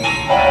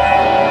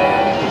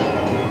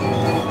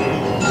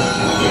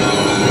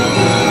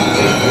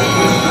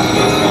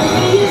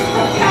 we use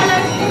the piano.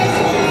 This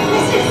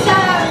is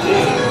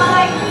music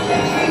by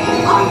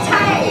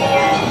Octave.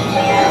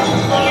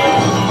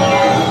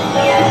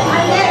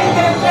 And then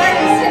the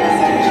very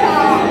sinister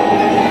charm.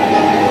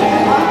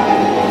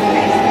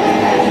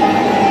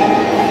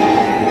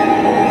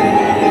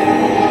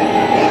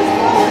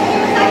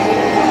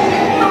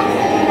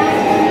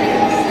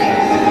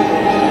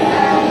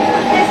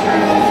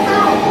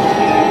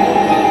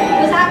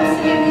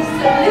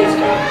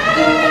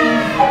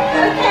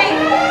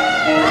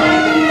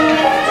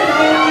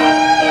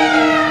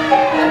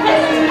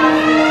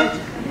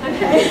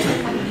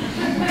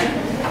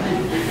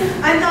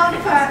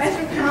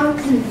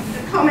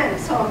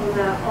 Comments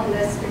on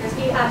this because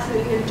he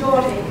absolutely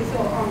adored it. He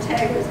thought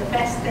Montaigne was the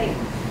best thing.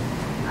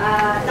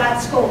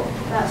 That score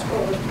was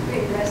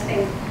really the best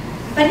thing.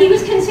 But he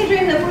was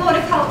considering the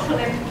broader cultural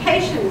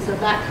implications of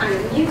that kind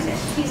of music.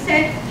 He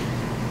said,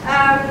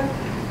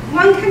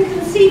 one can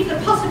conceive the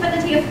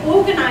possibility of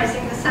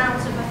organizing the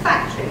sounds of a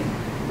factory,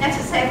 let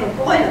us say of a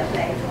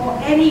boilerplate or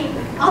any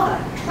other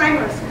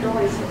clamorous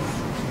noises,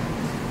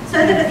 so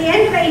that at the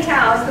end of 8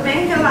 hours the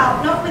men go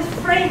out not with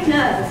frayed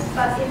nerves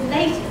but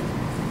elated.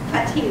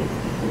 Fatigue,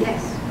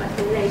 yes, but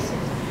elated.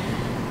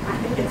 I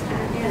think it's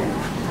kind of,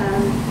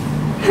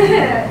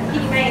 he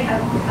may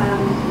have,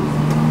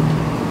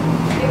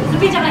 it was a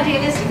bit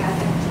idealistic, I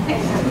think, to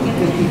think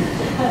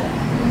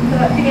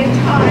that the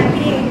entire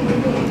being would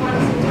be,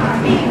 one's entire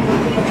being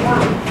would be at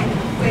one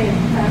with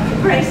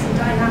the grace and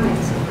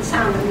dynamics of the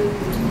sound and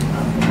movement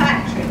of the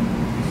factory.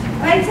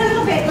 I mean, it's a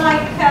little bit like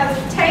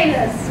Frederick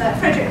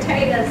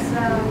Taylor's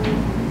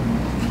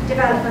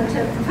development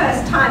of the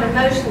first time in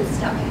motion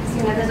studies.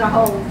 There's a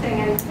whole thing,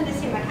 and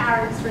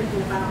parents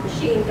written about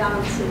machine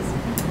dances,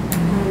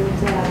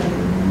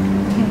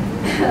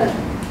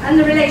 and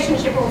the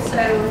relationship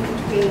also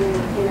between,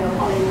 you know,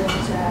 Hollywood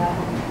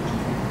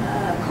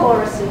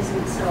choruses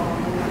and so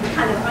on, and the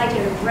kind of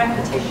idea of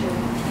repetition,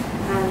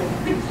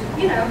 which,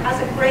 you know, has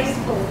a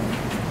graceful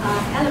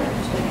element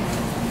to it.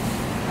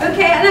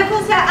 Okay, and of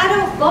course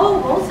Adolf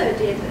Bohm also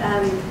did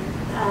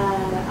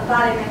a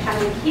Ballet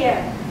Mécanique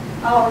here,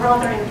 or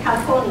rather in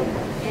California,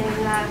 in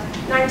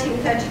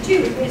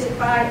 1932, with music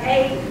by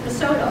A.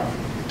 Rosolov.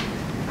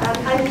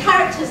 And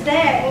characters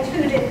there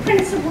included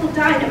principal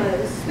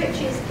dynamos,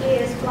 switches,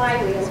 gears,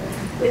 flywheels,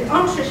 with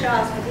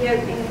entrecharts for the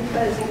opening and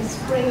closing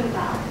spring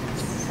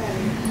valves. So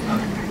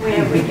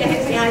we're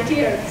getting the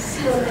idea of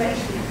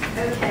acceleration.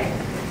 Okay.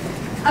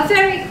 A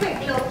very quick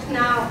look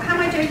now. How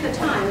am I doing for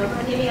time?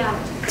 I'm nearly out.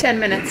 10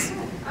 minutes.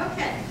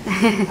 Okay.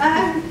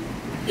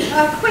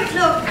 A quick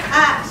look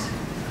at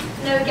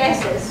No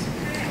Guesses.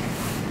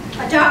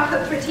 A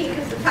darker critique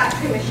of the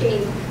factory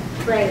machine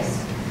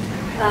race.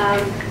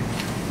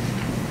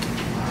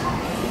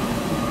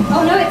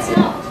 Oh no, it's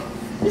not.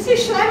 This is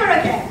Schlemmer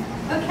again.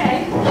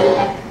 Okay.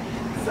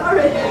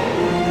 Sorry.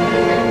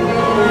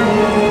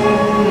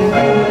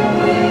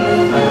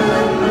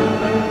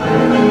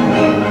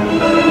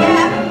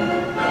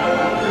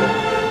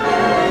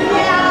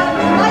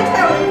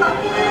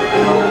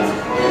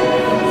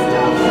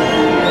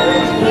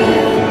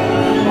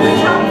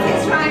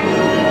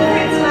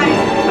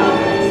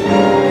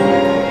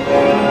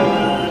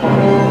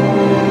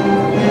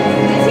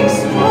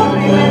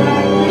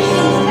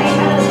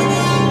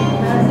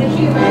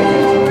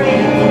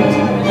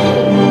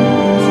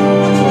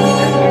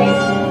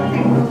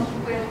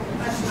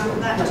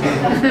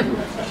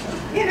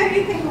 You know,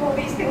 you think of all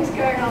these things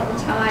going on all the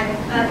time.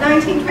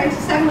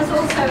 1927 was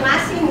also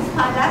Massing's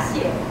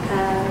Paldacier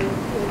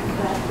with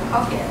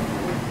Fokine.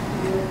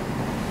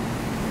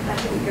 That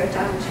didn't go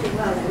down too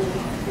well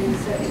in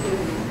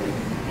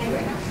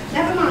anyway,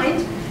 never mind.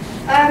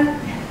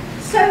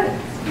 So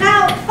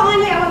now,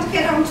 finally, I want to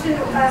get on to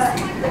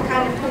the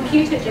kind of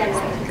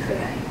computer-generated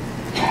figure.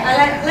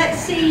 Let's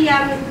see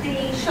the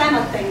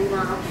Schlemmer thing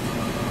now,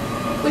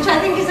 which I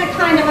think is a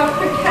kind of a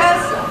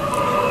precursor.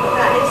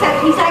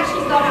 Except he's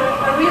actually got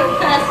a real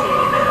person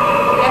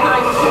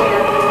behind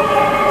here.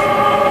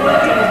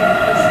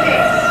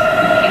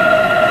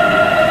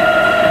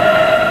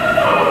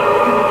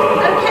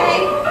 Okay.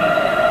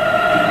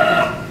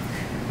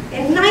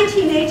 In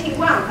 1981,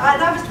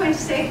 that was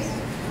 26.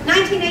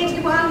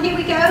 1981, here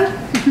we go. I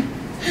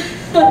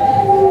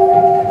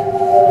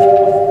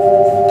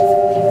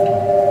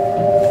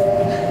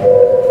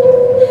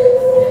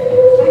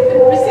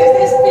couldn't resist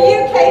this for you,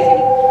 Katie.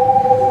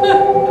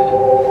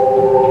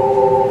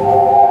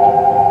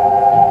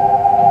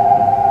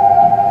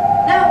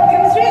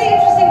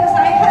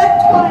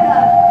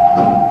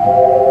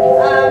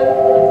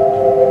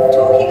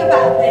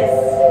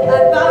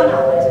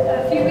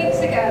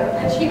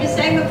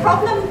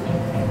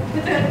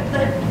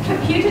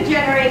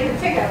 Computer-generated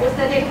figure was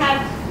that it had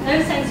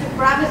no sense of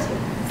gravity.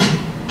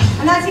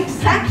 And that's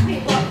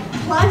exactly what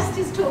Kleist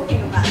is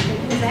talking about in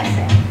his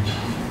essay.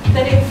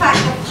 That in fact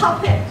the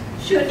puppet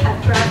should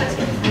have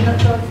gravity, and that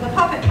the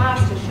puppet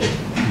master should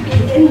be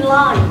in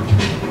line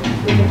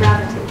with the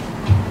gravity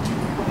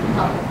of the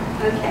puppet.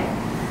 Okay.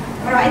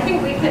 All right, I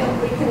think we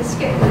can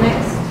skip the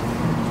next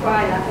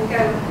Twilight and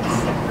go.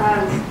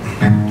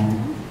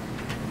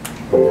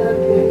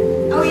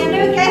 Oh yeah,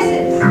 no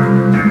guesses.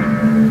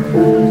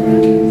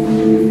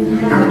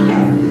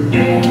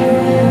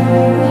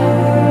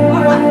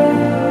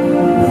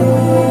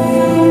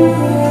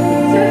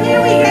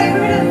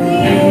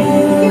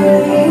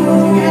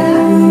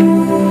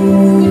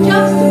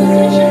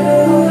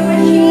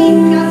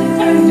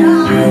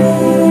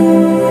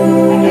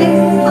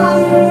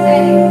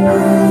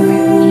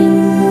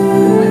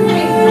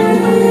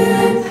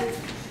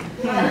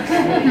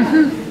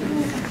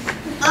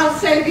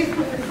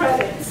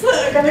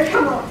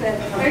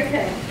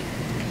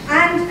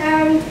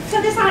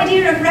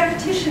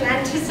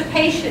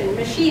 Anticipation,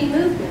 machine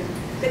movement,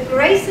 the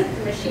grace of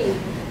the machine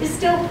is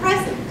still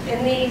present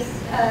in these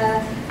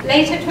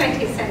later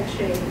 20th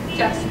century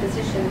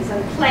juxtapositions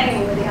and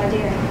playing with the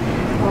idea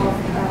of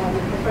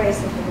the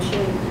grace of the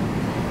machine.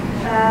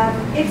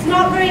 It's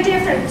not very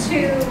different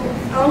to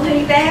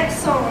Henri Berg's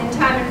song in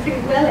Time and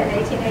Free Will in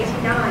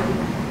 1889,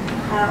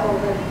 or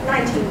the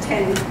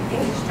 1910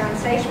 English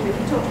translation, where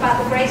he talked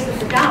about the grace of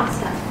the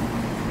dancer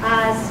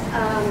as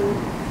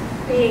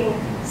being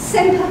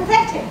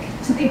sympathetic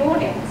to the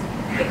audience,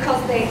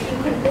 because you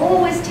can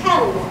always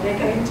tell what they're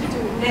going to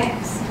do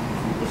next.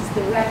 It's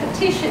the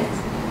repetitions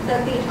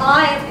that the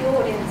eye of the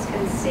audience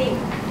can see.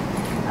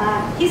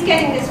 He's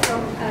getting this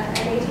from an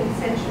 18th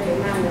century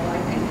manual, I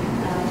think.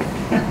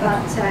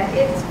 But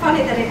it's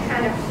funny that it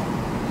kind of,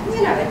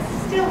 you know, it's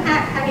still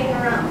hanging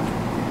around.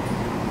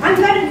 I'm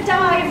going to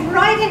dive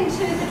right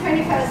into the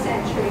 21st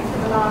century for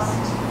the last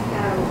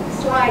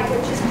slide,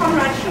 which is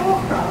Conrad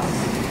Shawcross,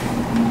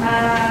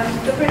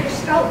 the British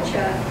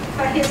sculptor,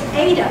 for his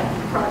Ada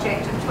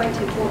project of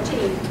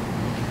 2014.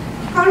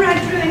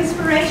 Conrad drew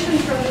inspiration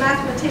from the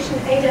mathematician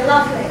Ada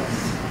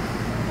Lovelace,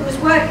 whose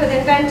work with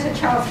inventor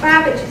Charles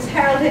Babbage is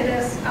heralded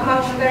as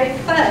among the very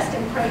first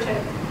in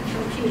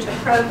proto-computer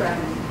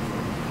programming.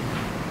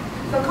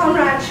 For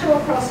Conrad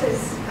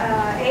Shawcross's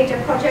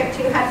Ada project,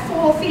 you had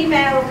 4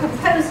 female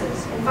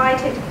composers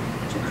invited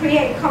to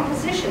create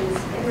compositions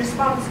in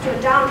response to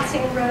a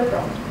dancing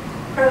robot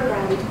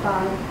programmed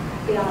by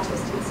the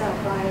artist himself,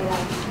 by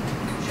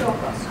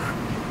Shawcross.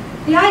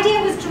 The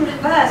idea was to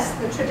reverse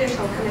the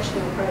traditional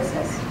commissioning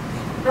process.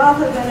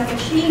 Rather than a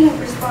machine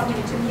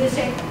responding to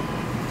music,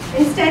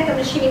 instead the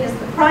machine is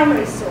the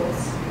primary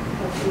source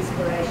of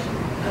inspiration.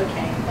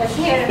 Okay, let's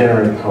hear it.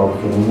 Generate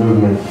of the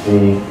movement,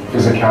 the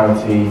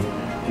physicality,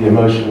 the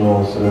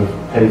emotional sort of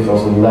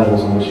pathos and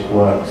levels in which it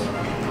works,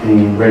 the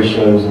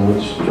ratios in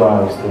which it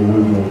drives the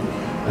movement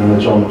and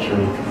the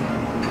geometry.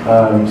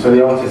 So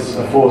the artists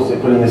are forced to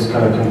put in this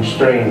kind of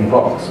constrained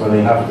box where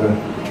they have to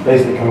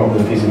basically come up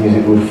with a piece of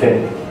music that would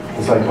fit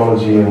the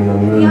psychology and the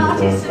mood of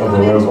the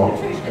robot.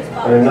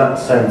 And in that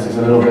sense, it's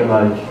a little bit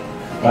like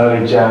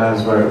early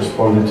jazz, where it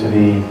responded to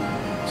the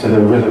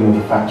rhythm of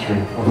the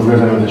factory, or the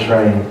rhythm of the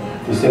train,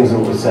 these things that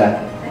were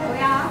set. There we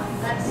are.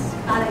 That's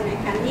Ballet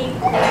Mécanique.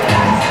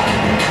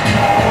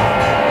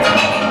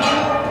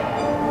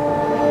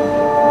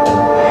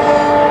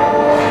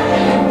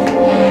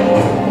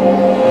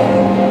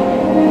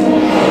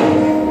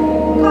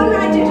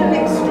 Conrad did an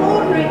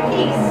extraordinary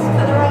piece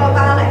for the Royal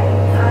Ballet,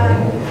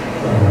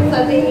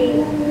 for the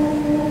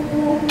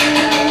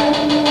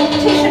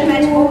Titian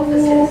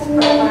Metamorphosis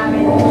program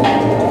in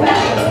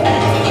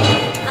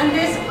 1920. And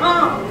this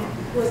arm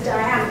was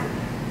Diana.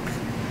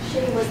 She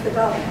was the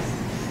goddess,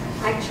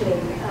 actually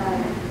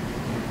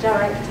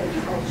directing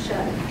the whole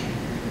show.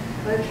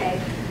 Okay.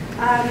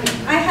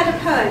 I had a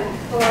poem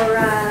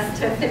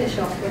to finish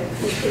off with,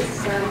 which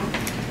is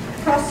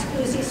Cross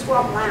Oozy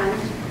Swamp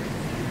Land,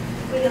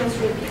 wheels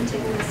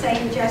repeating the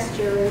same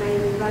gesture,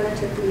 remaining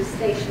relatively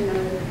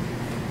stationary.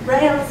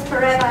 Rails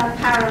forever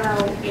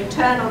parallel,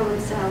 return on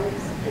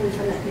themselves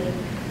infinitely.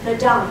 The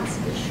dance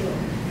is sure.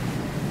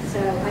 So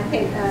I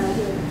think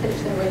we'll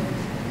finish there with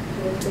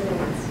the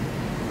words.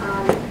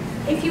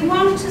 If you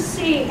want to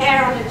see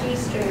air on a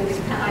G-string,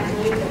 I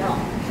can leave it on.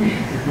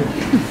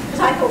 Because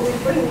I thought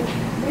we'd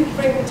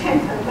bring the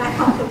tempo back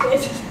up a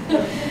bit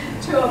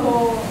to a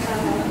more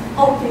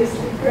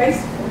obviously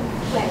graceful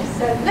place.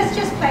 So let's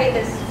just play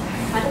this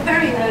at a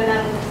very low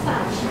level of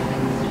sound.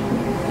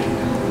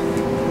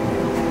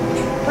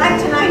 Back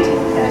to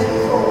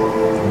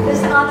 1934,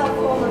 this other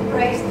form of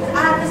grace,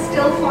 at the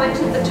still point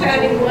of the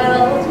turning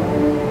world,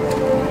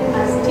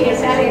 as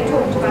T.S. Eliot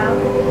talked about.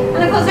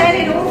 And of course,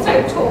 Eliot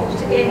also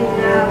talked in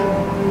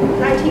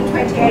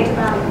 1928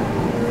 about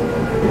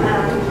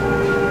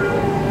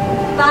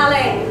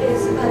ballet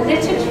is a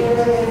liturgy of a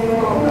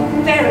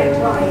very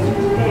wide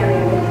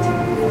area of liturgy.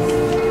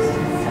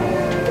 So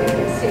we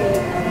can see.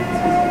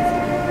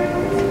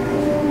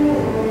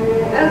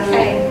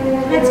 Okay,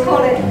 let's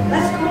call it a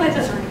night.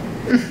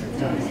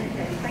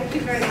 Okay, thank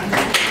you very much.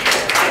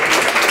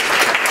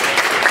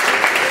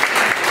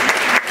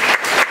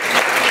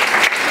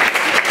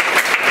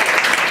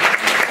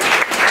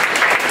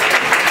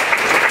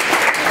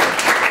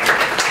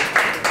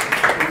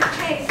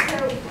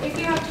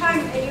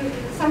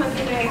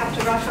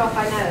 Off, I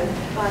know,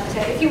 but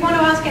if you want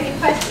to ask any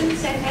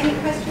questions, any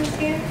questions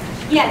here?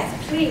 Yes,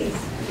 please.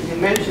 You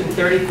mentioned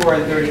 34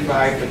 and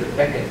 35 for the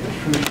Beckett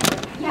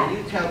Petrushka. Yeah. Can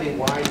you tell me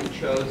why you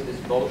chose this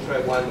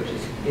Bolshoi one, which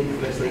is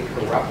infamously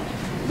corrupt?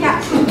 Yeah.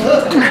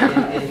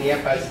 in the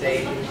FS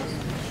stage?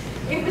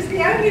 It was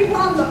the only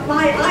one that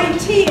my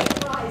IT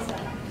advisor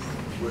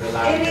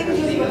in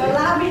England would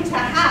allow me to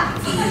have.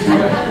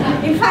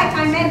 In fact,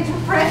 I meant to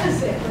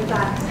preface it with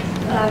that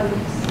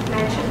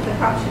mention of the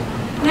corruption.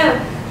 No.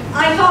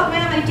 I got my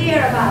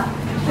idea about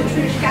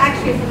Petrushka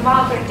actually from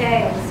Margaret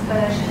Dale's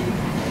version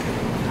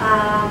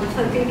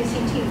for BBC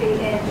TV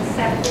in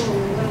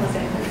when was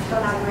it? It's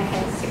gone out of my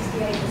head,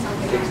 68 or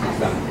something like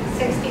that.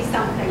 60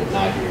 something.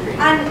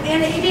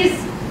 And it is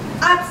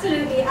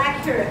absolutely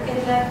accurate in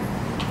that,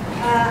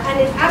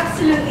 and it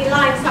absolutely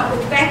lines up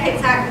with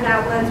Beckett's Act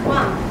Without Words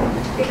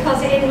 1.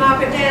 Because in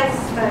Margaret Dale's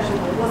version,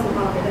 well, it wasn't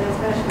Margaret Dale's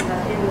version,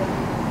 but in the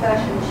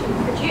version she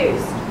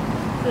produced,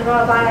 the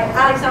Royal Ballet,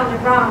 Alexander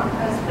Grant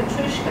as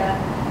Petrushka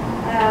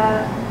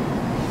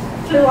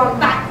flew on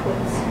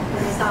backwards on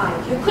the side.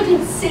 You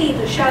couldn't see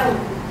the show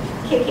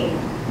kicking.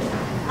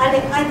 And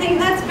I think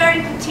that's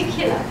very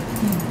particular.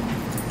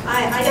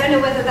 I don't know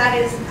whether that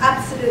is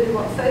absolutely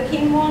what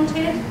Fokine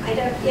wanted. I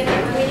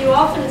mean, you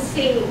often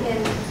see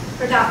in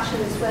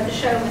productions where the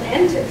showman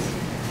enters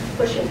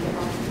pushing him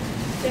on.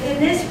 But in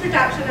this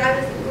production, I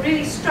was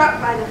really struck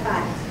by the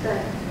fact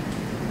that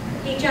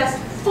he just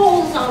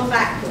falls on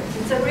backwards.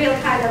 It's a real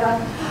kind of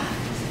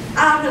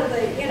out of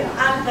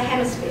the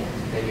hemisphere.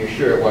 And you're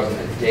sure it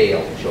wasn't a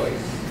Dale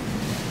choice?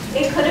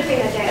 It could have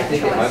been a Dale choice. I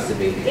think it must have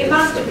been. It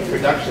must have been.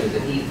 Productions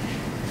that he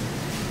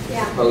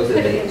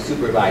supposedly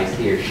supervised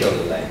here show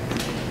the leg.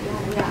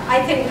 Yeah.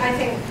 I think.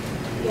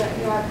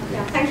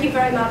 Yeah. Thank you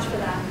very much for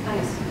that.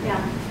 Thanks.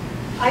 Yeah.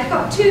 I've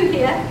got two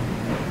here.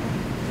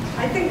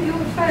 I think you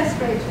were first,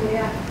 Rachel,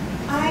 yeah.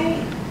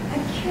 I'm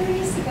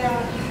curious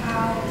about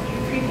how your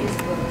previous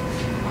book,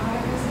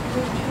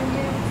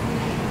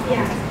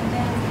 Yeah. and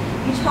then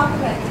you talk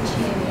about the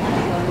Triadisches,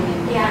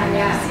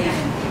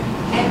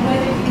 and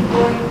whether you're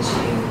going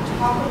to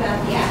talk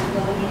about the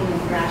Apollonian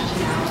and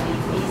rationality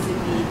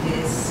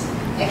vis-a-vis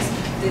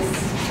this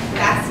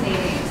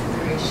fascinating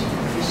exploration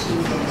of machine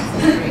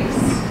dance and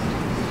grace.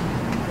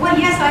 Well,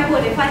 yes, I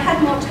would. If I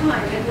had more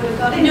time, it would have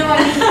got in. No,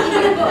 I mean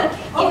in the book.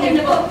 In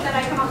the book that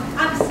I come on.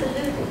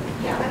 Absolutely.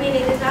 Yeah. I mean,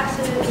 it is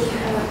absolutely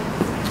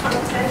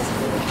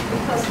contestable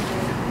because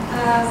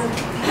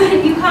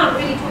you can't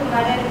really talk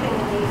about anything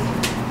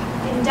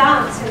in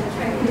dance in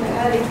the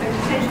early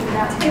 20th century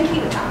without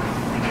thinking about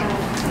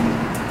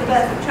the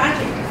birth of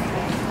tragedy.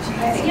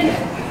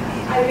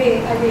 I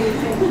really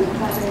think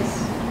that is.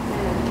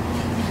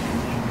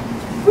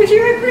 Would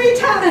you agree,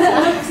 Thomas?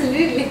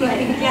 Absolutely.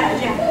 Yeah.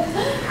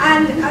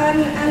 And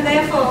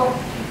therefore,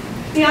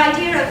 the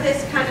idea of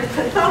this kind of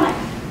chthonic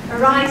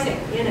arising,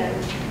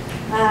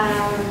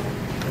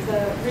 the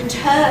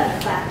return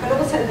of that, but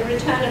also the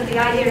return of the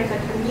idea of a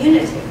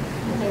community,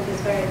 I think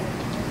is very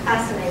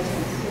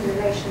fascinating in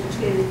relation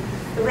to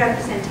the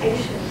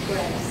representation of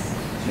grace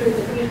through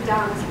the Greek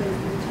dance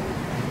movement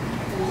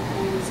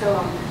and so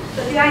on.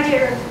 But the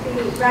idea of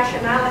the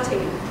rationality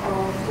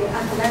of the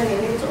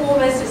Apollonian, it's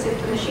almost as if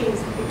the machines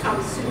have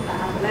become super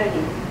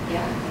Apollonian.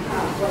 Yeah.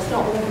 Well, it's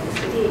not almost,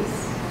 it is.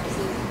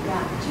 Yeah.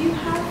 Do you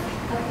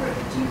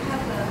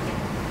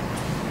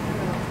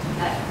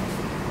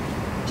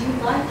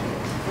like it?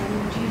 And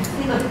do you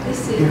think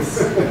this is,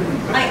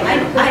 I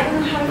don't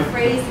know how to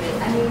phrase it.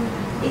 I mean,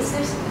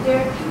 there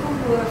are people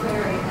who are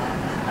very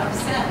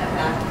upset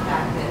about the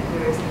fact that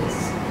there is this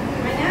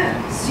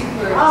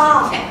super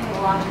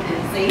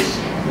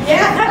technologization.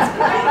 Yeah, that's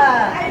great.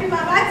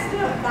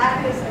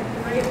 That is a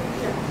great,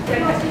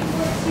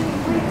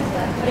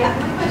 Yeah.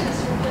 My question is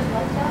sort of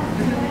like that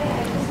in a way.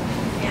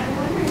 I'm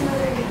wondering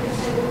whether you could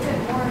say a little bit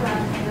more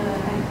about the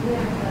idea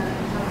of the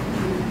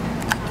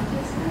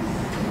consciousness,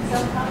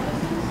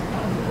 self-consciousness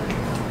of the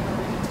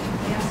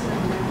dancer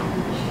and the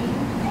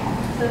machine,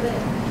 so that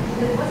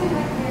it wasn't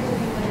quite clear to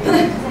me whether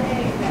you could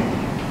say that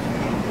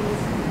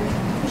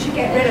we should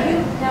get rid of it.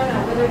 No,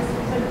 whether it's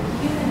sort of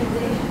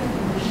humanization of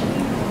the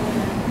machine or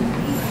whether it's the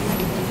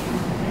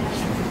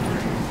dehumanization of the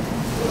dancer.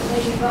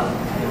 Maybe both.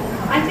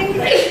 I don't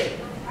know.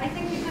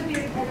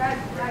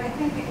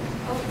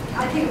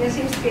 I think there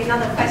seems to be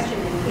another question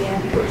in here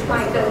which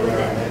might go with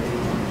it.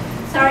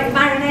 Sorry,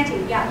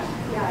 Marinetti, yeah.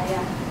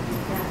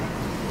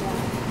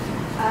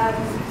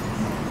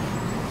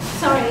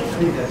 Sorry. I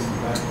think that's the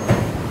background.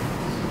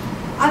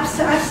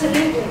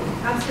 Absolutely.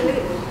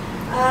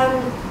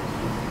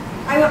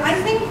 I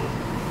think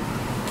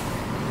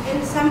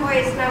in some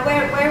ways now,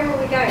 where were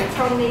we going?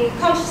 From the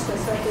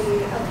consciousness of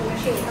the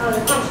machine, or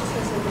the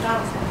consciousness of the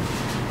dancer.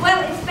 Well,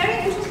 it's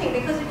very interesting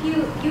because if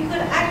you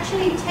could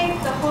actually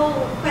take the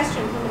whole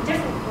question from a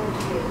different point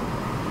of view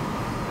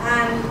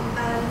and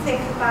think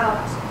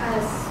about,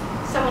 as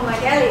someone like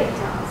Eliot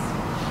does,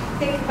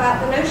 think about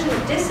the notion of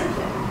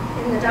discipline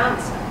in the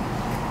dancer,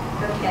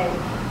 okay,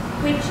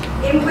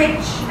 in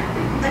which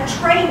a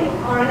training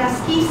or an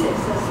ascesis,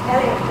 as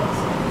Eliot puts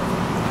it,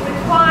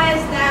 requires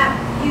that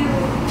you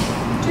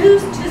do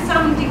to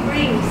some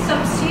degree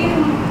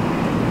subsume,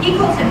 he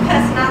calls it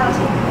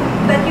personality,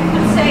 but you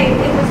could say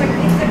it's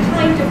a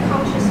kind of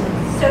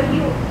consciousness. So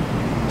you,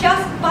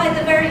 just by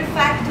the very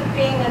fact of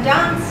being a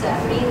dancer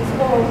means,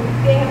 or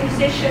being a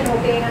musician, or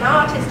being an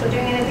artist, or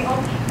doing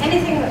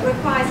anything that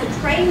requires a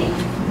training,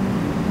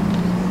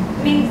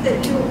 means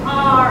that you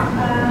are,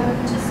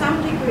 to some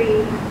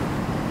degree,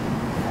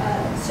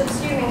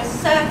 subsuming a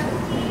certain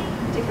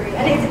degree.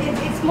 And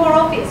it's more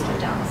obvious for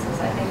dancers,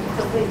 I think,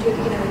 because we do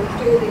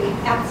the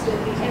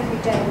absolutely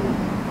everyday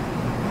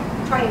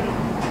training.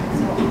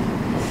 So,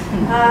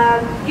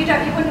 you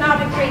would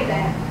not agree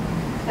there.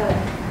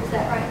 Is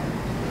that right?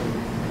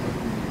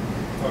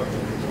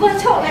 Well,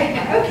 talk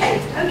later.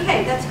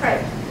 Okay, that's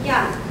great.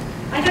 Yeah,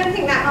 I don't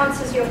think that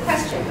answers your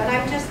question, but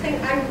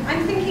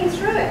I'm thinking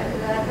through it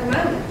at the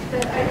moment.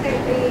 But I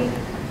think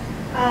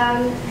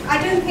I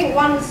don't think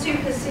one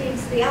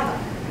supersedes the other.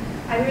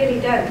 I really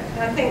don't.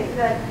 I think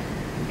that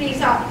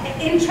these are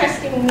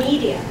interesting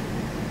media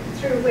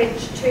through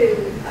which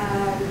to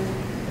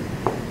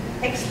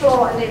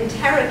explore and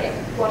interrogate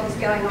what is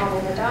going on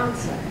in the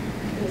dancer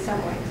in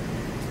some ways.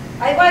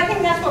 I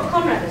think that's what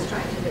Conrad is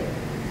trying to do.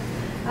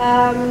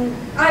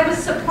 I was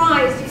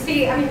surprised, you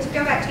see, I mean, to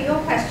go back to your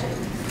question,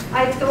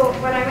 I thought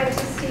when I went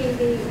to see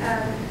the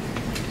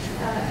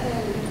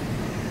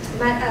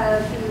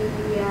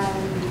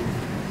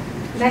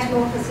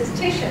Metamorphosis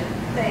Titian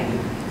thing,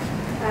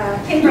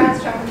 Kim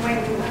Bradstrom and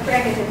Wayne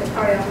McGregor did the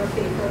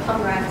choreography for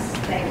Conrad's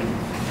thing,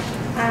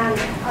 and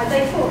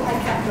they thought I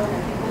kept on,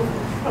 I think,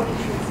 probably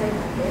shouldn't say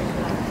that here,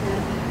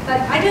 but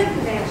I don't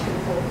think they actually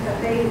thought that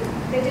they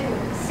didn't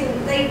see,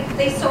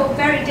 they saw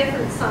very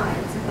different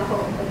sides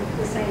of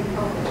the same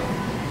problem.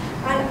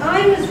 And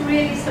I was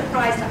really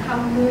surprised at how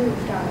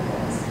moved I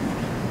was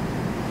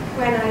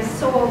when I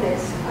saw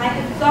this. I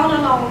had gone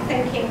along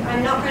thinking,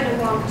 I'm not going to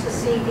want to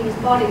see these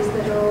bodies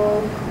that are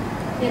all,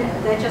 you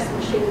know, they're just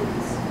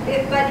machines.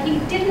 But he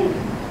didn't,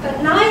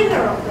 but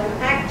neither of them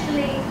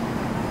actually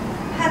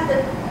had the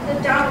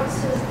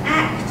dancers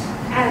act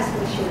as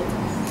machines.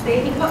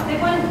 They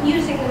weren't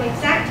using them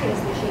exactly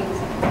as machines.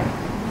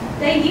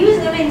 They use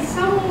them in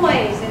some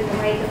ways in the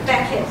way that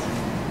Beckett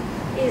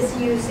is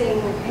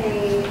using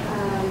a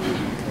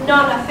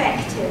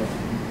non-effective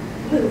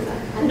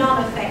mover, a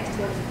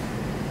non-effective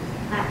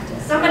actor,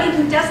 somebody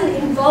who doesn't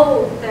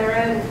involve their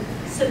own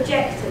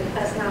subjective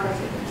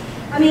personality.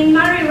 I mean,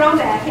 Marie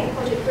Rombe, I think,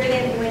 put it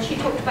brilliantly when she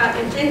talked about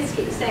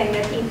Nijinsky, saying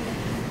that he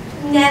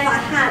never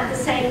had the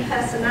same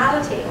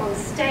personality on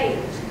stage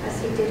as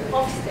he did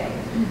off stage.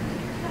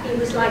 He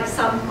was like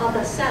some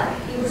other self.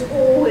 He was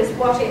always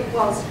what it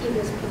was he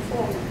was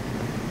performing.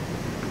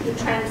 He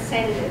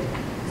transcended.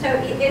 So,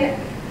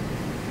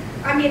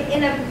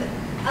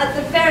 at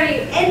the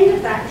very end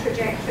of that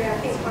trajectory, I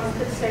think one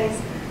could say,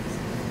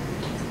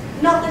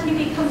 not that he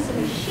becomes a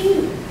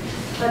machine,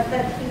 but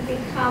that he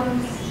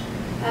becomes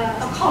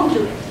a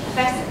conduit, a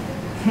vessel.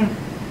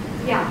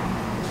 Yeah.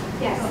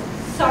 Yes.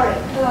 Sorry.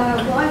 Well,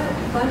 I have a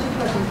bunch of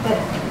questions, but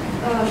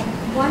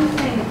one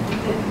thing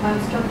that I'm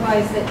struck by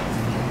is that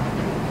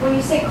when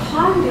you say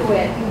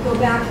conduit, you go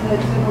back to the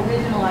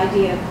original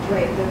idea of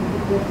grace, the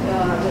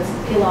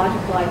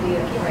theological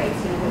idea of grace,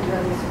 you know, what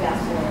you're this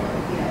vessel,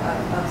 you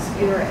know, of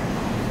spirit.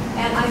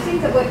 And I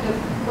think that what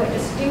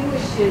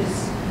distinguishes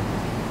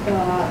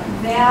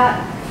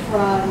that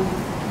from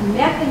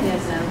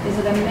mechanism is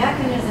that a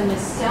mechanism is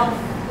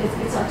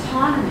it's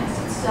autonomous,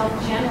 it's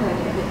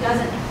self-generative. It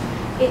doesn't,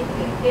 you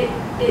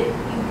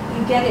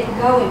get it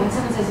going. When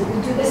someone says,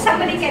 we'll do this,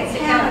 somebody gets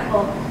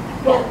mechanical,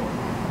 well,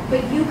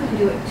 but you can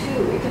do it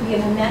too. It can be a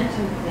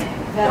momentum thing.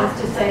 That is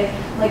to say,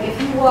 like if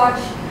you watch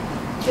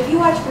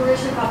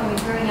Petrushka when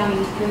he's very young,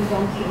 he's doing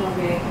Don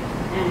Quixote,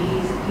 and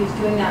he's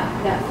doing that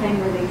thing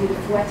where they do the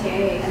fouette,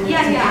 and then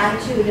it's an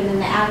attitude, and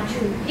then the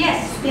attitude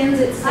spins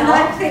itself. And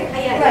I think,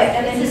 right,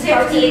 and then he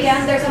starts it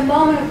again. There's a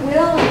moment of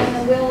will, and then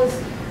the will is,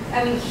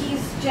 I mean, he's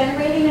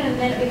generating it, and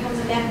then it becomes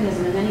a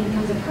mechanism, and then he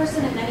becomes a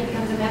person, and then he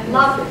becomes a mechanism.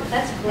 Love it.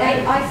 That's great.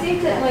 And I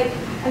think that, like,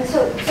 and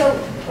so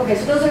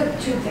those are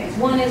two things.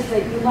 One is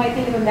that you might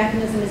think of a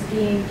mechanism as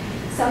being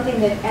something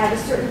that at a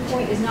certain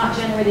point is not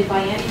generated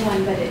by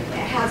anyone, but it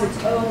has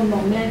its own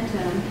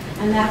momentum,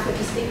 and that's what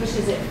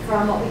distinguishes it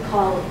from what we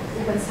call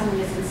when someone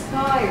is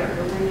inspired,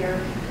 or when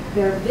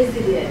they're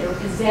visited or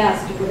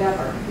possessed, or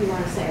whatever you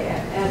want to say,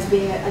 as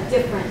being a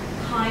different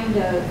kind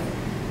of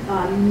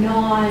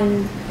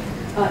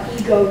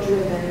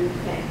non-ego-driven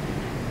thing.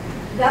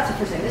 That's the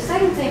first thing. The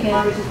second thing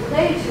is, which is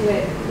related to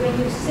it, when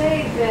you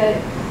say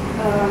that,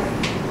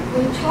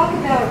 when you talk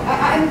about,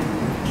 I'm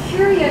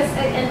curious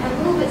and a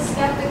little bit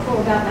skeptical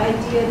about the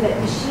idea that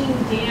machine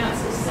dance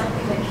is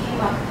something that came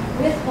up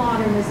with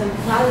modernism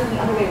rather than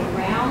the other way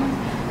around.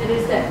 That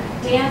is that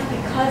dance,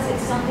 because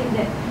it's something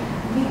that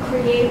we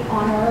create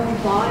on our own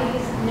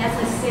bodies,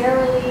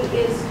 necessarily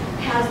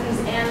has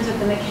these ends of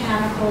the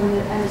mechanical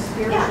and the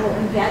spiritual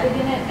embedded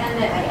in it,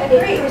 and that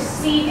it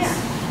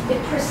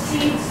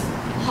precedes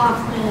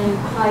Hoffman and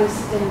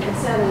Kleist and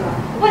etc.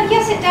 Well,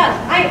 yes, it does.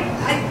 I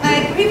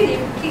agree with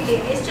you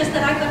completely. It's just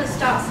that I've got to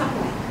start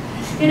somewhere.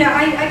 You know,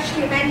 I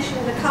actually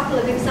mentioned a couple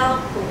of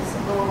examples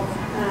of,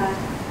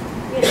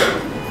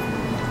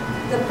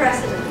 the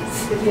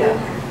precedents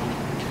beforehand.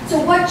 So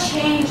what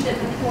changed at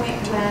the point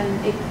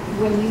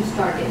when you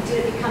started?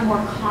 Did it become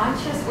more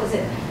conscious? Was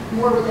it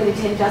more related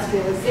to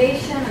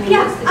industrialization? I mean,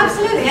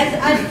 absolutely.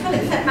 As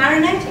Philip said,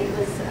 Marinetti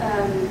was,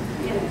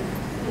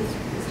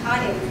 was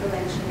highly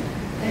influential.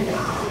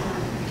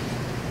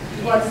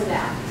 What's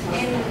that?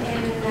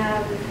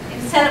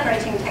 In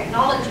celebrating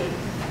technology,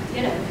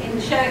 in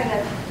showing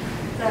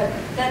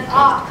that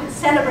art could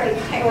celebrate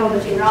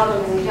technology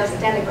rather than just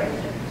denigrate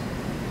it.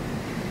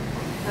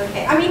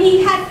 Okay, I mean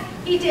he had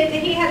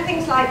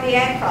things like the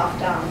aircraft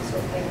dance or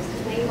things,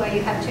 didn't he, where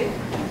you had to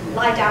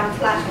lie down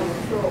flat on the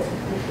floor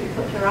and you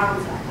put your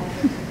arms up like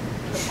a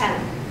propeller.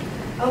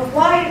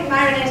 Why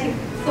Marinetti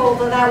thought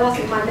that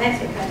wasn't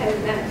mimetic, I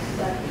don't know,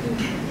 but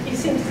he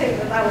seemed to think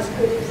that was a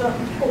good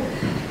example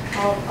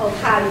of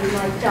how you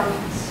might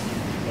dance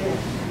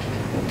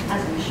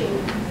as a machine.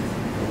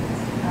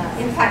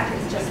 In fact,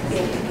 it's just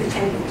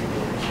pretending to be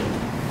a machine.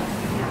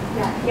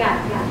 Yeah.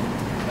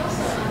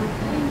 Also,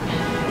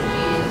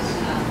 use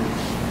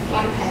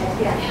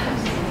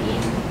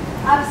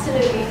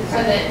absolutely. So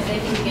that they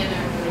can get a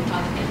really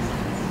positive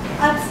sense.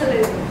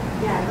 Absolutely.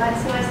 Yeah,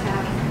 that's nice to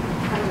have.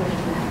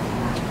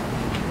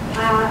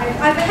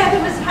 I've had a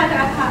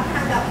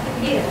hand up for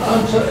years.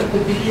 So at the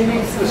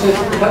beginning, was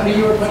that me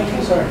you were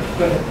pointing? Sorry,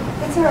 go ahead.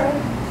 That's all right.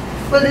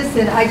 Well,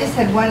 listen, I just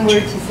had one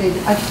word to say.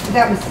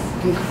 That was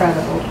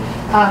incredible.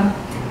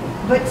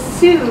 But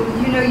Sue,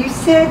 you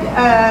said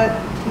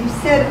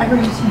I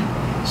heard you,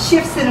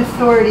 shifts in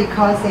authority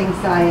cause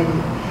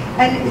anxiety,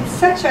 and it's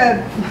such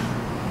a.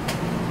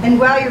 And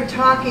while you're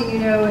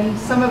talking, and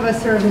some of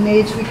us are of an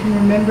age we can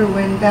remember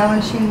when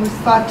Balanchine was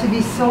thought to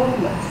be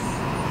soulless.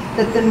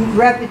 that the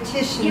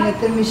repetition, that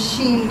the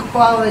machine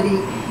quality,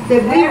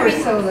 that we were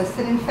soulless.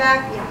 And in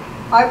fact,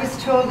 I was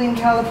told in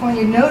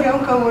California, no,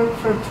 don't go work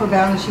for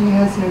Balanchine, he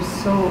has no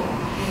soul.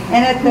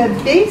 And at the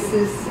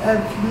basis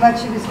of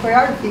much of his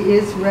choreography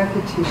is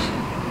repetition.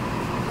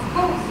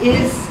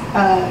 Is,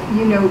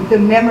 you know, the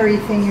memory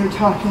thing you're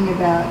talking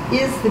about,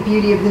 is the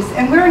beauty of this.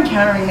 And we're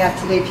encountering that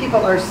today.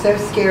 People are so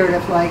scared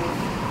of, like,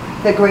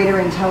 the greater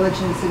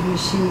intelligence of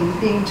machine,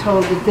 being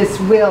told that this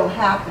will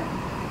happen.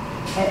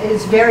 It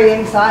is very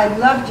anxiety. I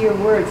loved your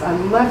words. I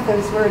love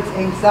those words.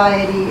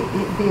 Anxiety,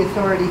 the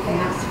authority thing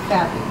is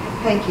fabulous.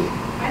 Thank you.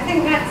 I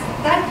think that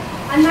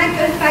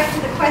goes back to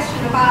the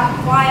question about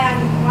why I'm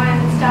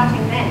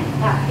starting then,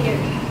 that period,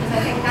 because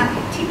I think that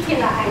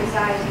particular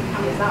anxiety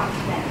comes up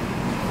then.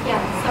 Yeah,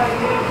 sorry.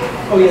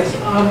 Oh yes,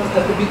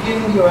 at the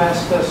beginning you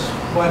asked us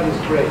what is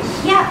grace.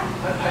 Yeah.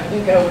 I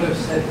think I would have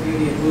said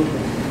beauty and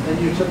movement. Then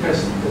you took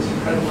us this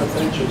incredible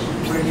adventures.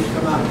 Where did you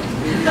come out?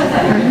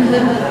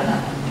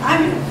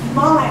 I'm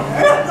minor.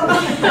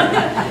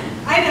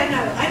 I don't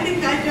know. I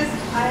think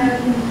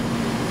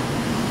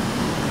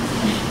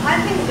I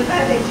think the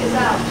verdict is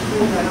out.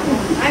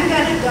 I'm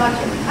going to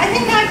dodge it. I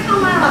think I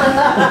come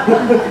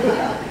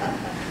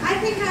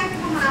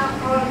out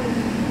on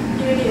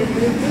beauty and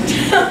movement.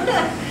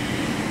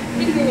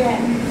 In the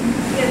end.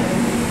 You know,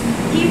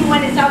 even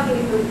when it's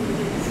ugly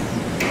movement,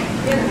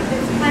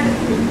 it's kind of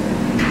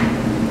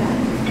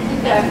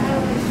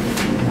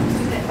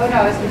Oh no, I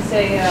was going to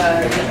say,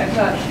 I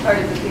thought part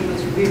of the thing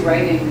was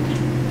rewriting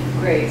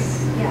grace.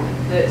 Yeah.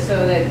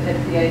 So that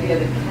the idea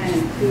that can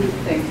include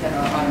things that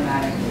are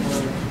automatic,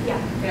 or,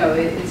 you know,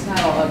 it's not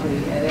all ugly.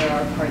 There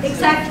are parts.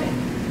 Exactly.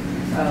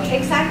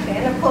 Exactly.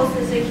 And of course,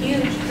 there's a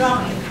huge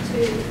drive to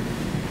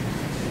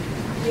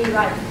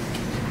rewrite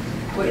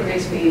what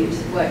grace means,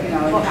 what, you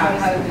know, and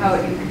how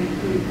it can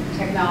include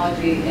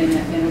technology in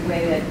a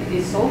way that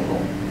is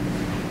soulful.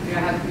 You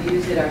know, how can we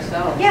use it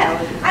ourselves?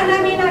 Yeah, and I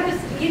mean,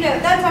 you know,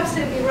 that's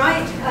absolutely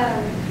right,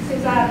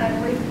 Suzanne, and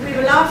we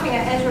were laughing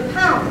at Ezra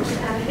Pound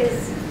and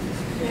his,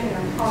 you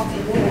know,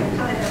 after-war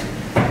kind of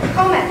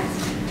comments.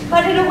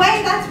 But in a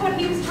way, that's what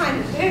he was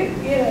trying to do.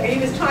 You know, he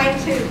was trying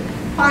to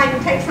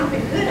take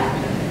something good out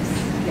of this.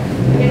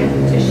 You know,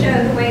 to show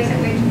the ways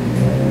in which,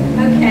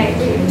 okay,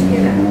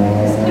 you know,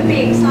 this could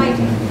be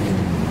exciting.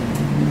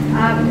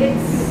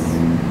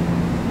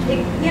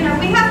 You know,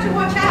 we have to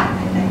watch out,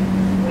 I think.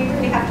 We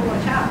really have to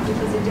watch out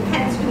because it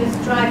depends who is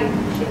driving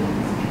the machines.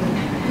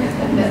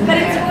 But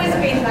it's always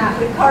been that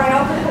with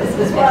choreographers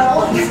as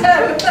well. So,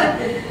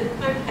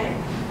 okay.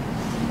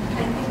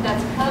 I think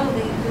that's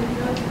probably a good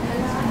note to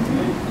end on.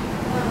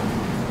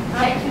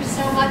 Thank you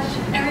so much,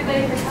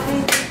 everybody, for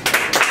coming.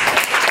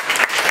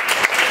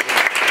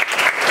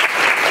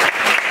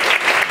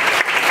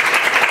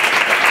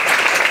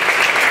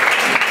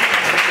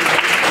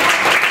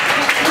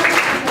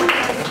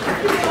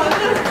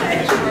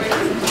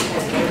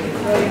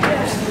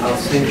 I'll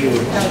send you. And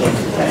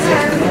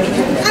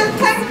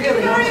thank you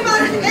very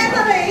much,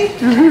 Emily.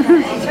 And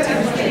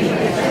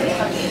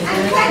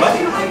thank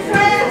you, my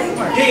friends.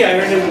 Hey, I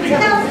remember.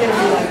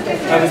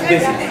 I was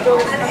busy.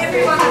 And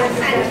everyone at the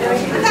center.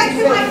 And thank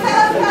you, my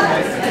fellow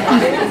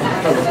fellows.